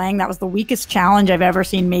way you're playing. That was the weakest challenge I've ever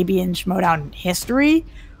seen, maybe in Schmoedown history.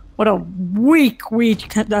 What a weak.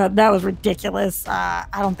 That was ridiculous. I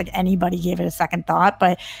don't think anybody gave it a second thought,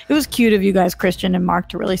 but it was cute of you guys, Christian and Mark,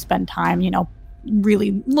 to really spend time,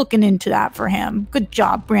 really looking into that for him. Good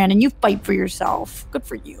job, Brandon. You fight for yourself. Good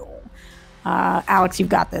for you. Alex, you've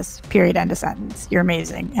got this. Period. End of sentence. You're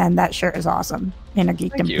amazing. And that shirt is awesome.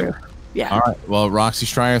 Innergeekdom proof. Yeah. All right. Well, Roxy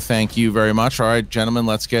Stryer, thank you very much. All right, gentlemen,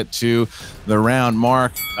 let's get to the round.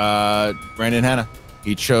 Mark, Brandon Hanna,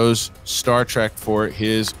 he chose Star Trek for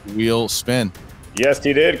his wheel spin. Yes,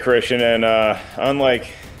 he did, Christian. And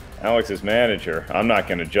unlike Alex's manager, I'm not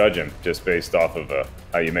going to judge him just based off of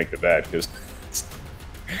how you make the bet.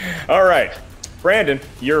 All right. Brandon,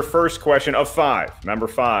 your first question of 5, number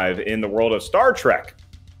 5 in the world of Star Trek.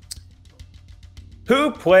 Who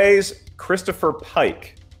plays Christopher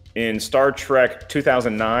Pike in Star Trek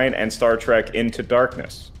 2009 and Star Trek Into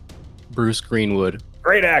Darkness? Bruce Greenwood.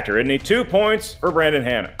 Great actor, isn't he? 2 points for Brandon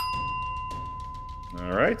Hanna.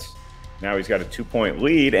 All right. Now he's got a 2-point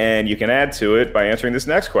lead, and you can add to it by answering this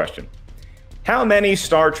next question. How many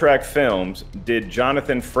Star Trek films did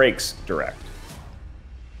Jonathan Frakes direct?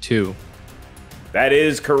 2. That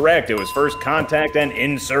is correct. It was First Contact and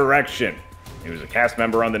Insurrection. He was a cast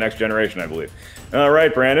member on The Next Generation, I believe. All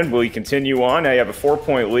right, Brandon, will you continue on? Now you have a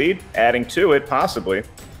 4-point lead, adding to it, possibly.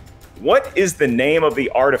 What is the name of the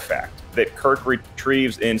artifact that Kirk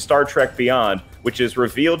retrieves in Star Trek Beyond, which is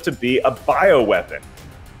revealed to be a bioweapon?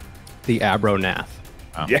 The Abronath.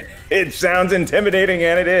 Oh. Yeah, it sounds intimidating,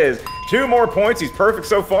 and it is. 2 more points. He's perfect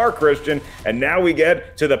so far, Christian. And now we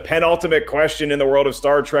get to the penultimate question in the world of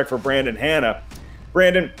Star Trek for Brandon Hanna.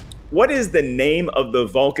 Brandon, what is the name of the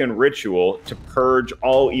Vulcan ritual to purge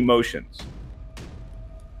all emotions?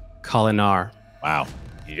 Kalinar. Wow.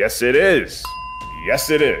 Yes, it is. Yes,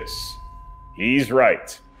 it is. He's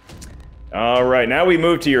right. All right, now we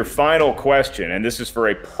move to your final question, and this is for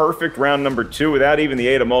a perfect round number 2 without even the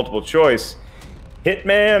aid of multiple choice.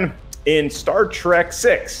 Hitman in Star Trek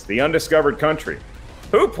VI, The Undiscovered Country.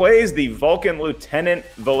 Who plays the Vulcan Lieutenant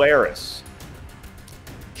Valeris?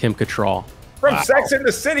 Kim Cattrall. From Sex and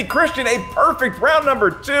the City, Christian, a perfect round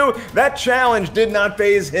number 2. That challenge did not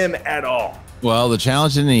faze him at all. Well, the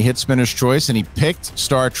challenge didn't. He hit Spinner's Choice, and he picked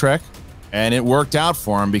Star Trek, and it worked out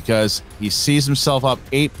for him because he sees himself up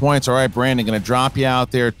 8 points. All right, Brandon, going to drop you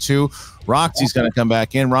out there, too. Roxy's going to come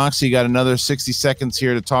back in. Roxy, you got another 60 seconds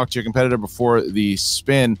here to talk to your competitor before the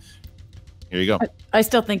spin. Here you go. I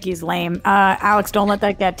still think he's lame. Alex, don't let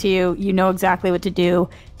that get to you. You know exactly what to do.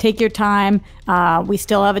 Take your time. We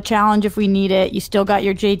still have a challenge if we need it. You still got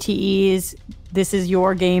your JTEs. This is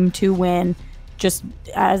your game to win. Just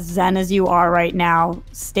as zen as you are right now,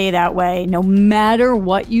 stay that way. No matter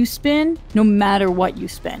what you spin,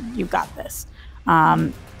 you've got this.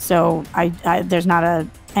 So there's not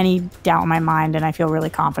any doubt in my mind, and I feel really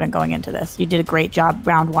confident going into this. You did a great job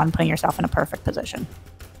round 1, putting yourself in a perfect position.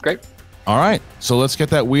 Great. All right, so let's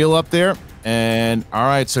get that wheel up there. And all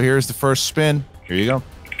right, so here's the first spin. Here you go.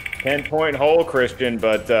 10-point hole, Christian,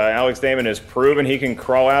 but Alex Damon has proven he can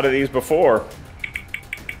crawl out of these before.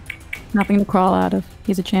 Nothing to crawl out of.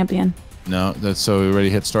 He's a champion. No, that's so we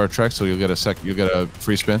already hit Star Trek, so you'll get a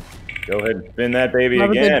free spin. Go ahead and spin that baby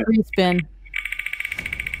Love again. a good free spin.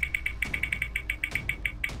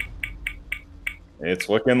 It's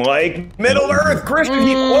looking like Middle Earth. Christian,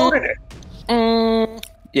 he quoted it.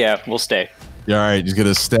 Yeah, we'll stay. Yeah, all right, he's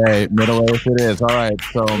gonna stay. Middle Earth it is. All right,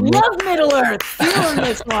 so Love Middle Earth. Feeling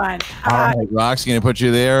this one. all right, Rox's gonna put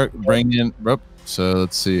you there. Bring in. So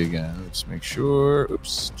let's see again. Let's make sure.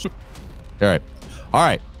 Oops. All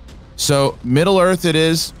right. So Middle Earth it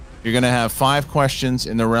is. You're gonna have 5 questions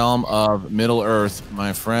in the realm of Middle Earth,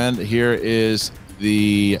 my friend. Here is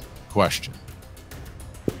the question.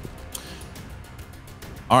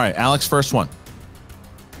 All right, Alex, first one.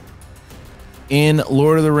 In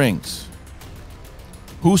Lord of the Rings,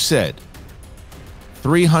 who said,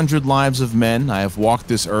 300 lives of men I have walked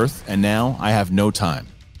this earth, and now I have no time?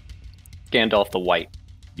 Gandalf the White.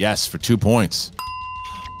 Yes, for 2 points.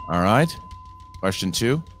 All right. Question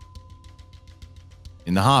 2.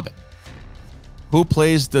 In The Hobbit, who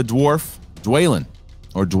plays the dwarf Dwain,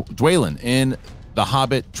 or Dwain in the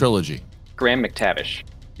Hobbit trilogy? Graham McTavish.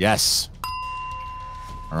 Yes.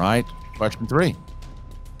 All right. Question 3.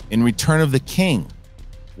 In Return of the King,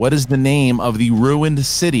 what is the name of the ruined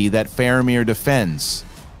city that Faramir defends?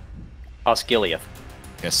 Osgiliath.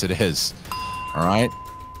 Yes, it is. All right.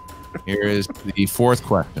 Here is the 4th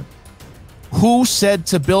question. Who said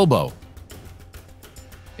to Bilbo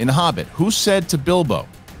in Hobbit, who said to Bilbo,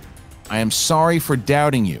 I am sorry for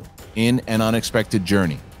doubting you in An Unexpected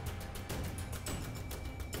Journey?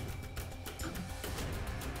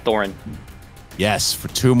 Thorin. Yes, for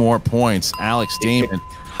 2 more points. Alex Damon.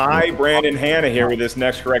 Hi, Brandon Hanna here with this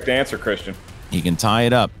next correct answer, Christian. He can tie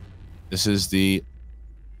it up. This is the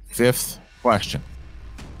 5th question.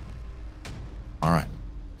 All right.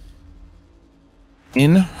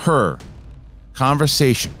 In her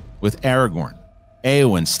conversation with Aragorn,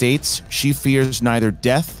 Eowyn states she fears neither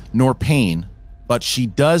death nor pain, but she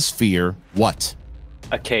does fear what?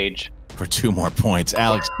 A cage. For 2 more points.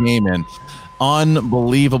 Alex Damon.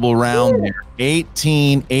 Unbelievable round there.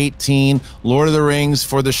 18-18. Lord of the Rings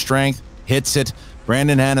for the strength. Hits it.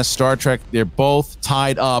 Brandon Hanna, Star Trek. They're both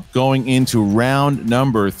tied up going into round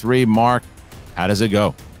number 3. Mark, how does it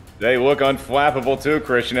go? They look unflappable too,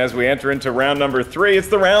 Christian, as we enter into round number 3. It's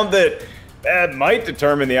the round that might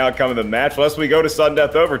determine the outcome of the match, lest we go to sudden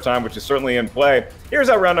death overtime, which is certainly in play. Here's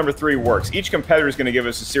how round number 3 works. Each competitor is going to give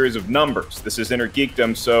us a series of numbers. This is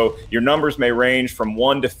Innergeekdom, so your numbers may range from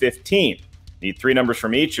 1 to 15. Need 3 numbers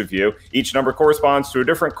from each of you. Each number corresponds to a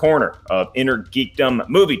different corner of Innergeekdom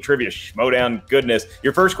movie trivia Schmoedown goodness.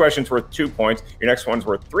 Your first question's worth 2 points, your next one's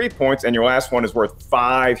worth 3 points, and your last one is worth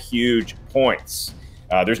 5 huge points.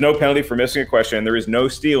 There's no penalty for missing a question, and there is no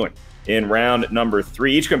stealing in round number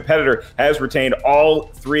 3. Each competitor has retained all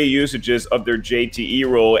 3 usages of their JTE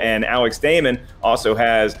rule, and Alex Damon also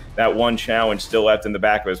has that one challenge still left in the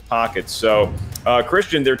back of his pocket. So,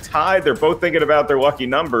 Christian, they're tied. They're both thinking about their lucky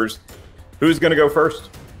numbers. Who's going to go first?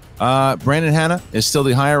 Brandon Hanna is still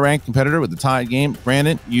the higher ranked competitor with the tie game.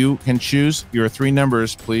 Brandon, you can choose your 3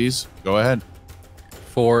 numbers, please. Go ahead.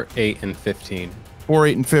 4, 8, and 15. 4,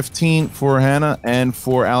 8, and 15 for Hanna, and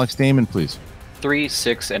for Alex Damon, please. 3,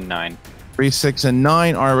 6, and 9. 3, 6, and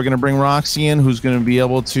 9. All right, we're going to bring Roxy in, who's going to be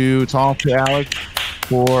able to talk to Alex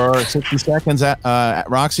for 60 seconds.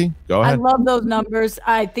 Roxy, go ahead. I love those numbers.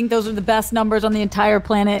 I think those are the best numbers on the entire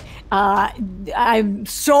planet. I'm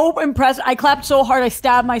so impressed. I clapped so hard I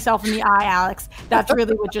stabbed myself in the eye, Alex. That's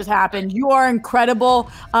really what just happened. You are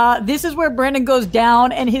incredible. This is where Brandon goes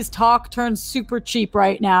down and his talk turns super cheap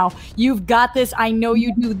right now. You've got this. I know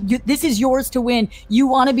you do. This is yours to win. You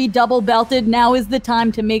want to be double belted. Now is the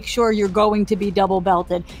time to make sure you're going to be double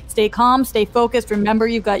belted. Stay calm, stay focused. Remember,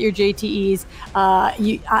 you've got your JTEs.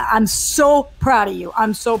 I'm so proud of you.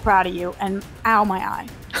 I'm so proud of you. And ow, my eye.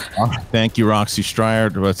 Thank you, Roxy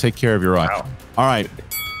Stryer. Well, take care of your eye. Wow. All right,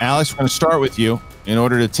 Alex, we're going to start with you. In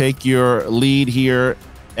order to take your lead here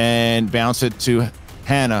and bounce it to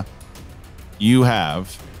Hanna, you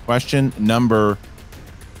have question number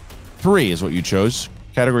 3 is what you chose.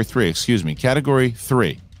 Category 3, excuse me. Category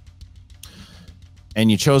 3. And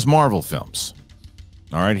you chose Marvel films.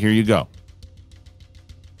 All right, here you go.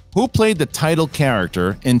 Who played the title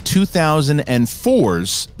character in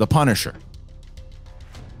 2004's The Punisher?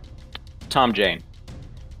 Tom Jane.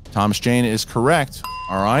 Thomas Jane is correct.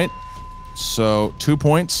 All right. So 2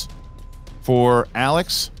 points for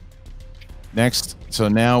Alex. Next. So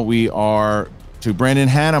now we are to Brandon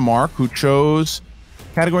Hanna, Mark, who chose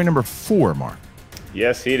category number 4, Mark.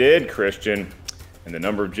 Yes, he did, Christian. And the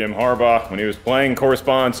number of Jim Harbaugh when he was playing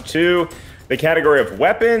corresponds to the category of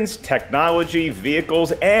weapons, technology,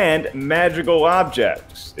 vehicles, and magical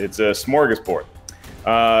objects. It's a smorgasbord.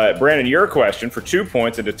 Brandon, your question for 2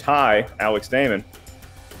 points and to tie Alex Damon.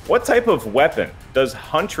 What type of weapon does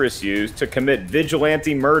Huntress use to commit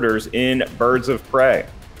vigilante murders in Birds of Prey?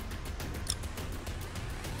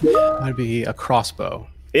 That'd be a crossbow.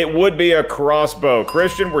 It would be a crossbow.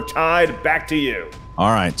 Christian, we're tied. Back to you.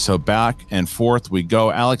 All right, so back and forth we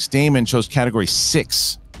go. Alex Damon chose category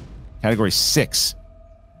 6. Category 6,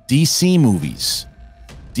 DC movies.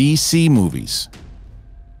 DC movies.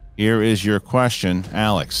 Here is your question,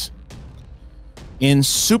 Alex. In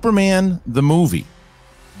Superman the movie,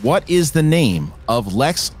 what is the name of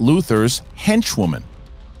Lex Luthor's henchwoman?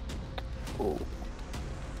 Oh.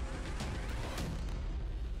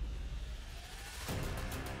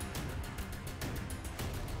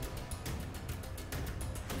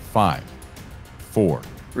 5, 4.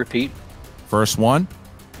 Repeat. First one.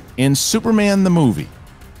 In Superman the movie,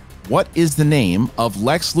 what is the name of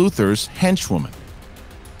Lex Luthor's henchwoman?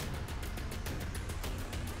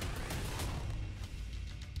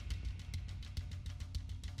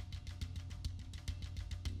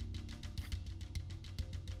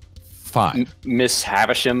 Five. Miss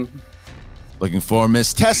Havisham. Looking for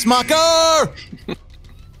Miss Tessmacher.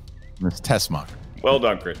 Miss Tessmacher. Well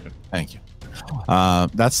done, Christian. Thank you.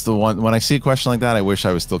 That's the one. When I see a question like that, I wish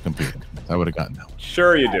I was still competing. I would have gotten that one.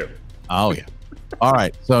 Sure you do. Oh, yeah. All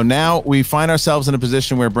right. So now we find ourselves in a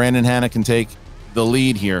position where Brandon Hanna can take the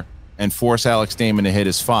lead here and force Alex Damon to hit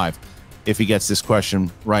his 5 if he gets this question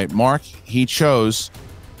right. Mark, he chose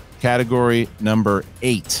category number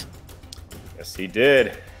 8. Yes, he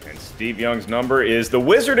did. And Steve Young's number is the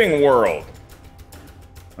Wizarding World.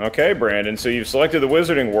 Okay, Brandon, so you've selected the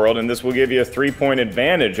Wizarding World, and this will give you a 3-point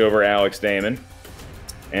advantage over Alex Damon.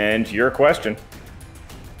 And your question.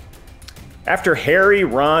 After Harry,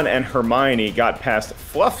 Ron, and Hermione got past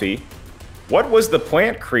Fluffy, what was the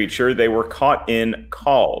plant creature they were caught in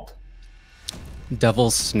called?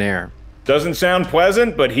 Devil's Snare. Doesn't sound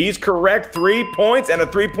pleasant, but he's correct. 3 points, and a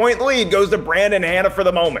 3-point lead goes to Brandon Hanna for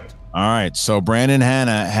the moment. All right, so Brandon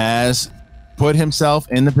Hanna has put himself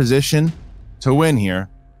in the position to win here.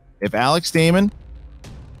 If Alex Damon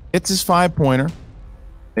hits his 5-pointer,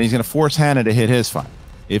 then he's going to force Hanna to hit his 5.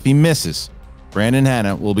 If he misses, Brandon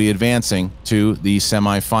Hanna will be advancing to the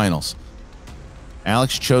semifinals.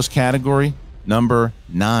 Alex chose category number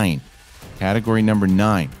 9. Category number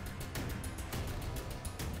 9.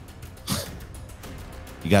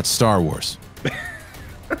 You got Star Wars.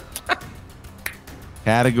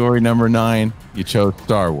 Category number 9, you chose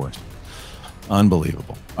Star Wars.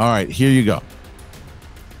 Unbelievable. All right, here you go.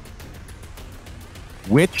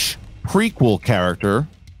 Which prequel character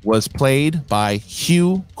was played by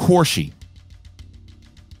Hugh Corshi?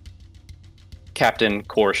 Captain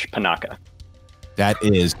Korsh Panaka. That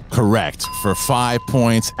is correct. For 5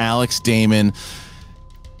 points, Alex Damon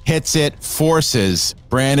hits it, forces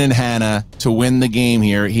Brandon Hanna to win the game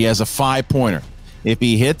here. He has a 5-pointer. If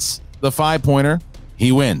he hits the 5-pointer,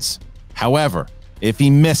 he wins. However, if he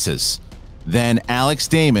misses, then Alex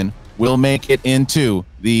Damon will make it into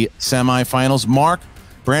the semifinals. Mark,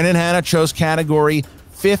 Brandon Hanna chose category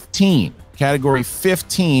 15. Category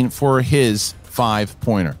 15 for his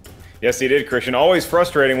 5-pointer. Yes, he did, Christian. Always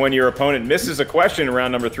frustrating when your opponent misses a question in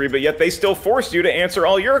round number 3, but yet they still forced you to answer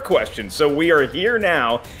all your questions. So we are here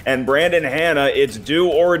now, and Brandon Hanna, it's do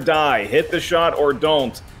or die. Hit the shot or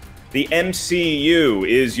don't. The MCU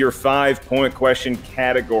is your 5-point question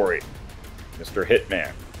category, Mr.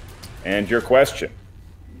 Hitman. And your question.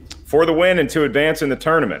 For the win and to advance in the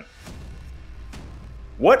tournament,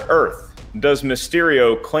 what Earth does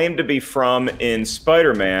Mysterio claim to be from in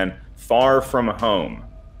Spider-Man Far From Home?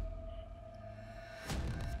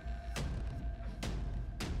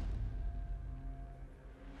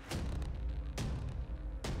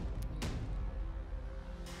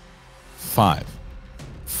 Five,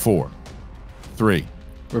 4, 3.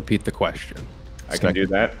 Repeat the question. I can do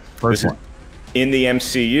that. First one. In the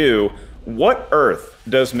MCU, what Earth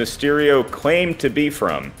does Mysterio claim to be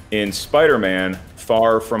from in Spider-Man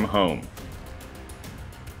Far From Home?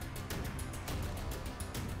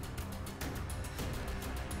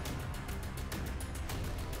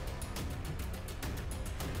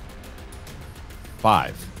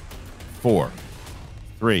 Five, 4,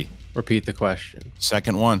 3. Repeat the question.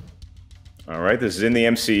 Second one. All right, this is in the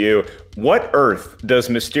MCU. What Earth does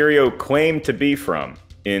Mysterio claim to be from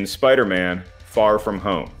in Spider-Man Far From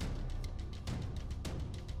Home?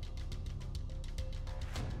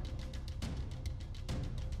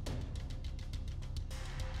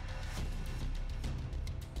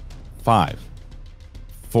 Five,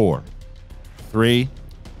 4, 3.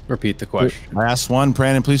 Repeat the question. Last one.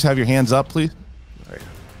 Brandon, please have your hands up, please.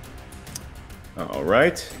 All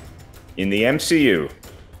right. In the MCU,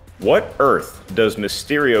 what Earth does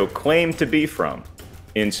Mysterio claim to be from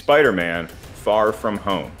in Spider-Man Far From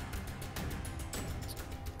Home?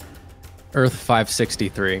 Earth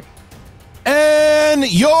 563.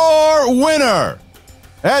 And your winner,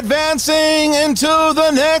 advancing into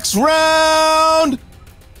the next round,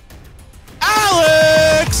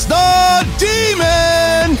 Alex the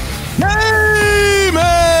Demon Damon!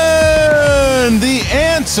 The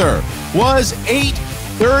answer was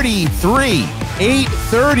 833.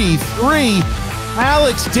 833.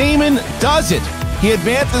 Alex Damon does it. He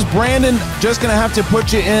advances. Brandon, just going to have to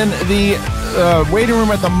put you in the waiting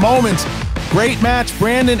room at the moment. Great match,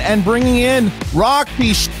 Brandon, and bringing in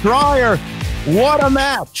Roxy Stryer. What a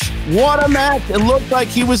match. What a match. It looked like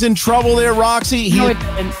he was in trouble there, Roxy. He had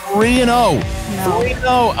 3-0.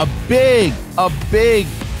 3-0. A big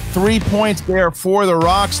 3 points there for the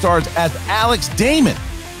Rock Stars as Alex Damon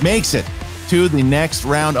makes it to the next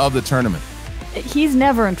round of the tournament. He's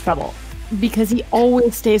never in trouble because he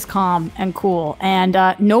always stays calm and cool. And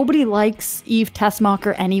nobody likes Eve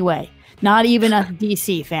Tessmacher anyway, not even us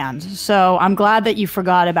DC fans. So I'm glad that you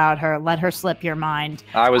forgot about her. Let her slip your mind.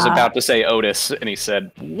 I was about to say Otis, and he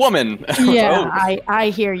said, woman. Yeah, Oh. I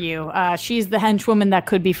hear you. She's the henchwoman that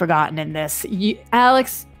could be forgotten in this.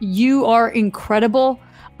 Alex, you are incredible.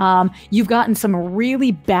 You've gotten some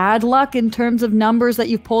really bad luck in terms of numbers that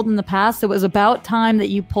you've pulled in the past. It was about time that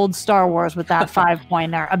you pulled Star Wars with that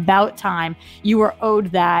 5-pointer. About time. You were owed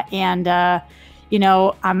that. And,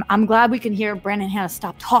 I'm glad we can hear Brandon Hanna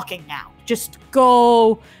stop talking now. Just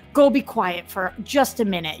go be quiet for just a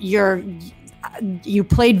minute. You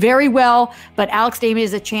played very well, but Alex Damon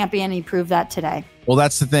is a champion. He proved that today. Well,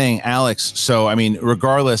 that's the thing, Alex. So, I mean,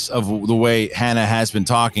 regardless of the way Hanna has been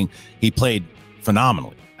talking, he played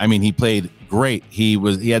phenomenally. I mean, he played great. He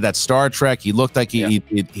had that Star Trek. He looked like he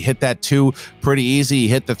hit that 2 pretty easy. He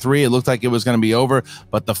hit the 3. It looked like it was going to be over,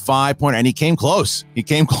 but the 5-pointer, and he came close. He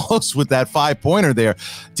came close with that 5-pointer there.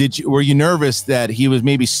 Were you nervous that he was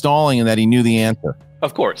maybe stalling and that he knew the answer?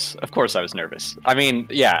 Of course I was nervous. I mean,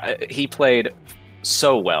 yeah, he played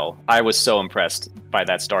so well. I was so impressed by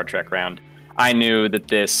that Star Trek round. I knew that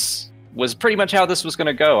this was pretty much how this was going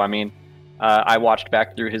to go. I mean, I watched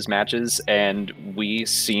back through his matches, and we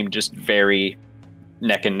seemed just very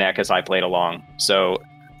neck and neck as I played along. So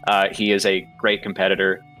he is a great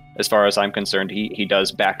competitor. As far as I'm concerned, he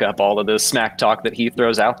does back up all of the smack talk that he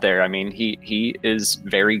throws out there. I mean, he is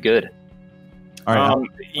very good. All right.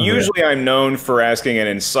 Usually I'm known for asking an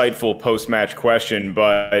insightful post-match question,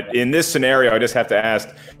 but in this scenario, I just have to ask,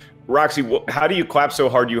 Roxy, how do you clap so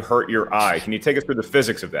hard you hurt your eye? Can you take us through the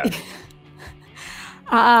physics of that?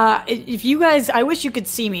 If you guys, I wish you could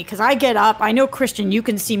see me, because I get up. I know, Christian, you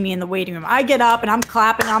can see me in the waiting room. I get up and I'm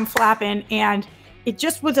clapping, I'm flapping, and it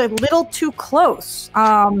just was a little too close.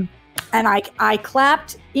 And I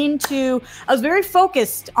clapped into, I was very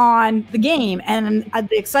focused on the game and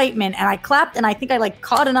the excitement, and I clapped, and I think I like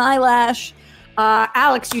caught an eyelash.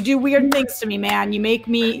 Alex, you do weird things to me, man. You make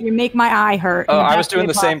my eye hurt. Oh, I was doing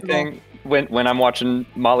the same thing when I'm watching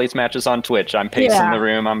Molly's matches on Twitch. I'm pacing the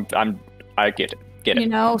room. I get it. You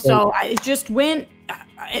know, so it just went,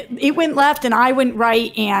 it went left and I went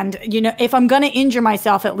right. And, you know, if I'm going to injure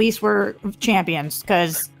myself, at least we're champions,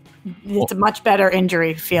 because it's a much better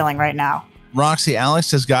injury feeling right now. Roxy,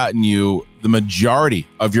 Alex has gotten you the majority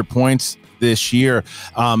of your points this year.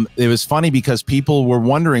 It was funny because people were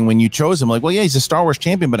wondering when you chose him, like, well, yeah, he's a Star Wars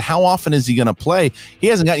champion, but how often is he going to play? He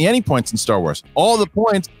hasn't gotten you any points in Star Wars. All the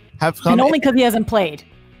points have come. And only because he hasn't played.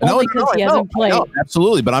 Only because he hasn't played. No,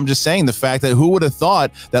 absolutely. But I'm just saying the fact that who would have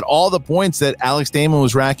thought that all the points that Alex Damon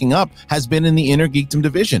was racking up has been in the Innergeekdom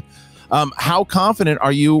division. How confident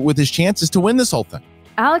are you with his chances to win this whole thing?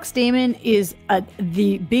 Alex Damon is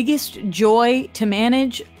the biggest joy to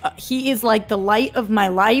manage. He is like the light of my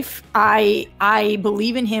life. I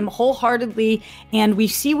believe in him wholeheartedly, and we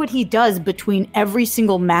see what he does between every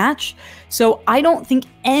single match. So I don't think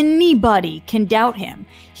anybody can doubt him.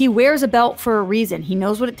 He wears a belt for a reason. He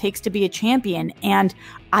knows what it takes to be a champion, and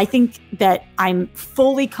I think that I'm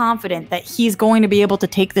fully confident that he's going to be able to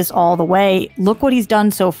take this all the way. Look what he's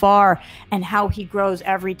done so far and how he grows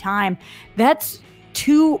every time. That's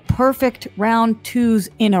 2 perfect round 2s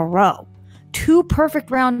in a row. 2 perfect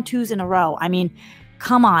round 2s in a row. I mean,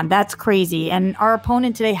 come on, that's crazy. And our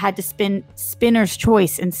opponent today had to spin spinner's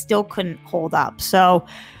choice and still couldn't hold up. So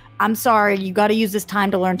I'm sorry, you got to use this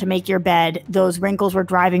time to learn to make your bed. Those wrinkles were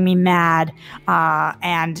driving me mad.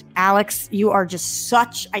 And Alex, you are just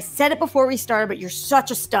such, I said it before we started, but you're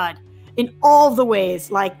such a stud in all the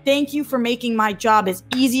ways. Like, thank you for making my job as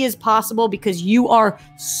easy as possible, because you are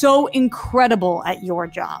so incredible at your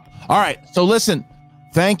job. All right. So listen,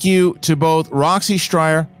 thank you to both Roxy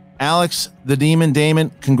Stryer, Alex the Demon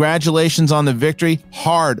Damon. Congratulations on the victory.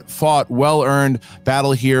 Hard fought, well-earned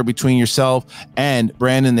battle here between yourself and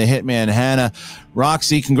Brandon the Hitman Hanna.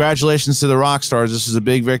 Roxy, congratulations to the Rockstars. This is a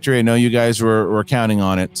big victory. I know you guys were counting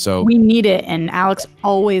on it. So we need it, and Alex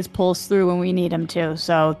always pulls through when we need him to.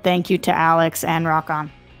 So thank you to Alex, and rock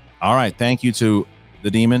on. All right. Thank you to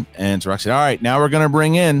the Demon and to Roxy. All right. Now we're going to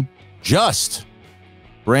bring in just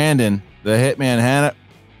Brandon the Hitman Hanna.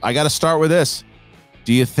 I got to start with this.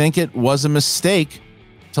 Do you think it was a mistake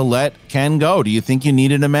to let Ken go? Do you think you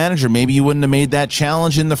needed a manager? Maybe you wouldn't have made that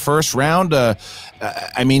challenge in the first round.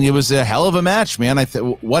 I mean, it was a hell of a match, man.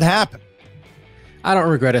 What happened? I don't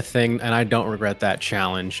regret a thing, and I don't regret that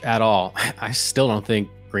challenge at all. I still don't think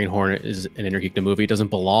Green Hornet is an Innergeekdom movie. It doesn't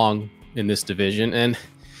belong in this division. And,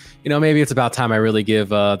 you know, maybe it's about time I really give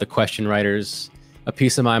the question writers a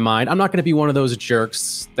piece of my mind. I'm not going to be one of those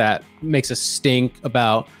jerks that makes a stink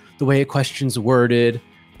about the way a question's worded,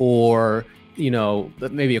 or, you know,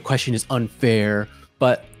 maybe a question is unfair,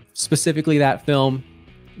 but specifically that film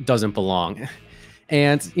doesn't belong.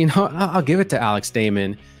 And, you know, I'll give it to Alex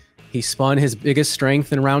Damon. He spun his biggest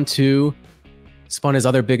strength in round 2, spun his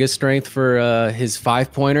other biggest strength for his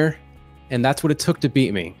 5-pointer, and that's what it took to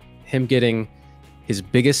beat me. Him getting his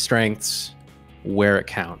biggest strengths where it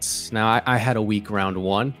counts. Now, I had a weak round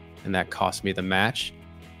 1, and that cost me the match,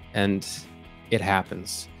 and it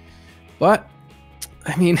happens. But,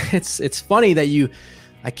 I mean, it's funny that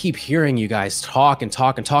I keep hearing you guys talk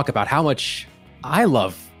about how much I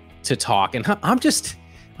love to talk, and I'm just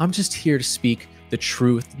here to speak the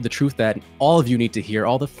truth that all of you need to hear,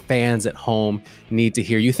 all the fans at home need to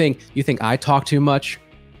hear. You think I talk too much?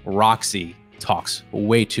 Roxy talks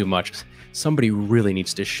way too much. Somebody really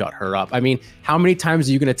needs to shut her up. I mean, how many times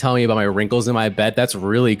are you going to tell me about my wrinkles in my bed? That's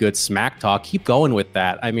really good smack talk. Keep going with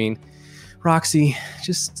that. I mean, Roxy,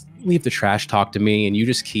 just leave the trash talk to me, and you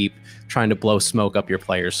just keep trying to blow smoke up your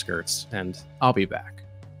players' skirts, and I'll be back.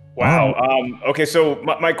 Wow. Okay, so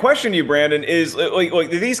my question to you, Brandon, is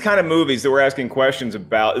like these kind of movies that we're asking questions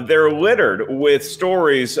about, they're littered with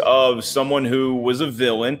stories of someone who was a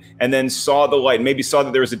villain and then saw the light, maybe saw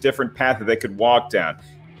that there was a different path that they could walk down.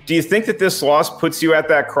 Do you think that this loss puts you at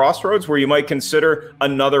that crossroads where you might consider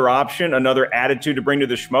another option, another attitude to bring to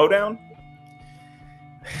the Schmoedown?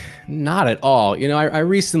 Not at all. You know, I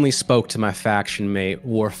recently spoke to my faction mate,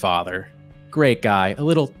 Warfather. Great guy, a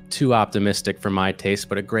little too optimistic for my taste,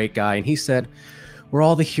 but a great guy. And he said, we're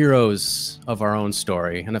all the heroes of our own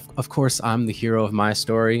story. And of course, I'm the hero of my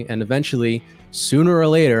story. And eventually, sooner or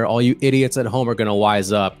later, all you idiots at home are going to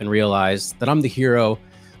wise up and realize that I'm the hero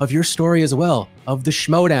of your story as well, of the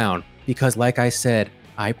Schmoedown. Because like I said,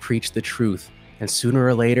 I preach the truth. And sooner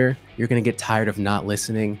or later, you're going to get tired of not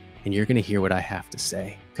listening and you're going to hear what I have to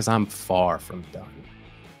say. Because I'm far from done.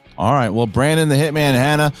 All right. Well, Brandon the Hitman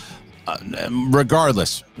Hanna,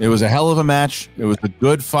 regardless, it was a hell of a match. It was a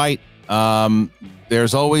good fight.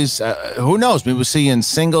 There's always, who knows? Maybe we'll see you in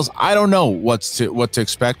singles. I don't know what to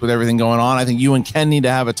expect with everything going on. I think you and Ken need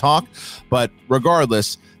to have a talk. But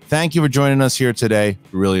regardless, thank you for joining us here today.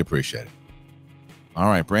 We really appreciate it. All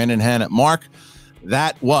right, Brandon Hanna. Mark,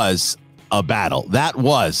 that was a battle. That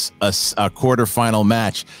was a quarterfinal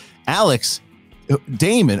match. Alex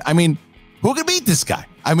Damon, I mean, who could beat this guy?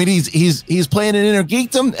 I mean, he's playing in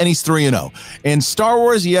Innergeekdom and he's 3-0. In Star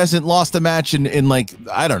Wars, he hasn't lost a match in like,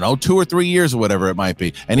 I don't know, 2 or 3 years or whatever it might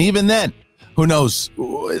be. And even then, who knows?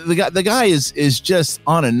 The guy is just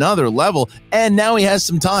on another level. And now he has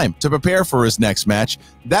some time to prepare for his next match.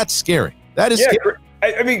 That's scary. That is scary.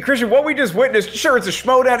 I mean, Christian, what we just witnessed, sure, it's a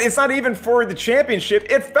Schmoedown. It's not even for the championship.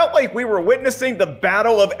 It felt like we were witnessing the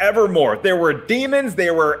battle of Evermore. There were demons,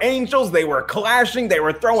 there were angels, they were clashing, they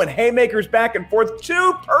were throwing haymakers back and forth.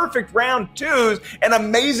 2 perfect round 2s, an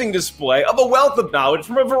amazing display of a wealth of knowledge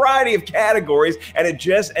from a variety of categories, and it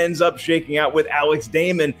just ends up shaking out with Alex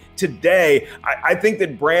Damon today. I think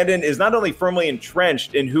that Brandon is not only firmly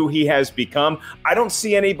entrenched in who he has become, I don't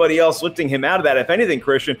see anybody else lifting him out of that. If anything,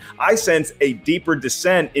 Christian, I sense a deeper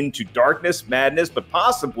descent into darkness, madness, but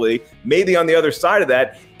possibly, maybe on the other side of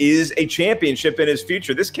that, is a championship in his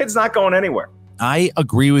future. This kid's not going anywhere. I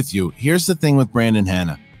agree with you. Here's the thing with Brandon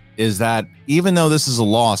Hanna, is that even though this is a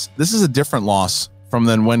loss, this is a different loss from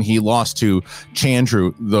than when he lost to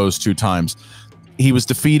Chandru those 2 times. He was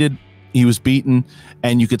defeated, he was beaten,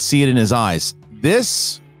 and you could see it in his eyes.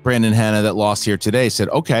 This Brandon Hanna that lost here today said,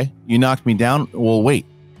 okay, you knocked me down. Well, wait,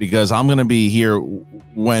 because I'm going to be here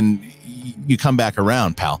when you come back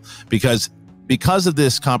around, pal. Because of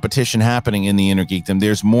this competition happening in the Innergeekdom,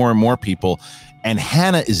 there's more and more people, and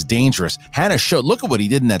Hanna is dangerous. Hanna showed, look at what he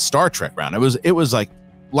did in that Star Trek round. It was like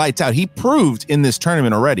lights out. He proved in this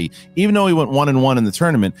tournament already, even though he went 1-1 in the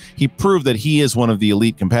tournament, he proved that he is one of the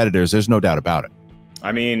elite competitors. There's no doubt about it.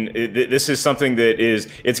 I mean, this is something that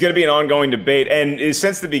it's going to be an ongoing debate. And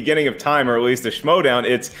since the beginning of time, or at least the Schmoedown,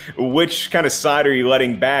 it's which kind of side are you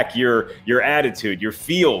letting back your attitude, your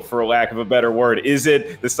feel, for lack of a better word? Is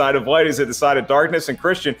it the side of light? Is it the side of darkness? And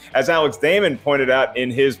Christian, as Alex Damon pointed out in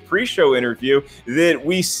his pre-show interview, that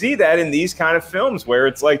we see that in these kind of films where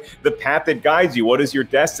it's like the path that guides you. What is your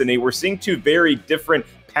destiny? We're seeing 2 very different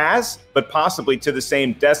paths, but possibly to the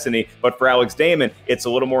same destiny. But for Alex Damon, it's a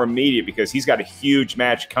little more immediate because he's got a huge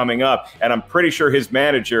match coming up, and I'm pretty sure his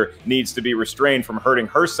manager needs to be restrained from hurting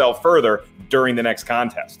herself further during the next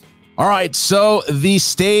contest. All right, so the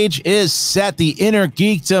stage is set. The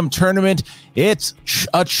Innergeekdom tournament, it's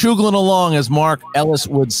a chugging along, as Mark Ellis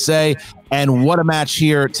would say. And what a match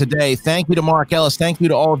here today. Thank you to Mark Ellis. Thank you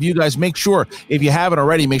to all of you guys. Make sure, if you haven't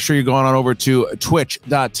already, make sure you're going on over to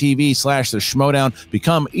twitch.tv/the Schmoedown.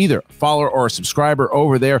 Become either a follower or a subscriber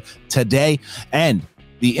over there today. And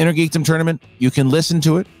the Innergeekdom tournament, you can listen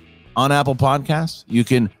to it on Apple Podcasts. You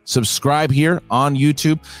can subscribe here on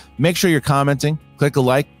YouTube. Make sure you're commenting. Click a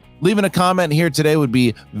like. Leaving a comment here today would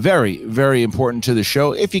be very, very important to the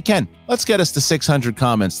show. If you can, let's get us to 600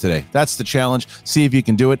 comments today. That's the challenge. See if you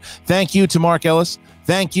can do it. Thank you to Mark Ellis.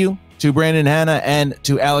 Thank you to Brandon Hanna and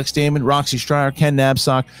to Alex Damon, Roxy Stryer, Ken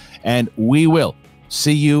Nabsock, and we will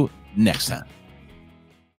see you next time.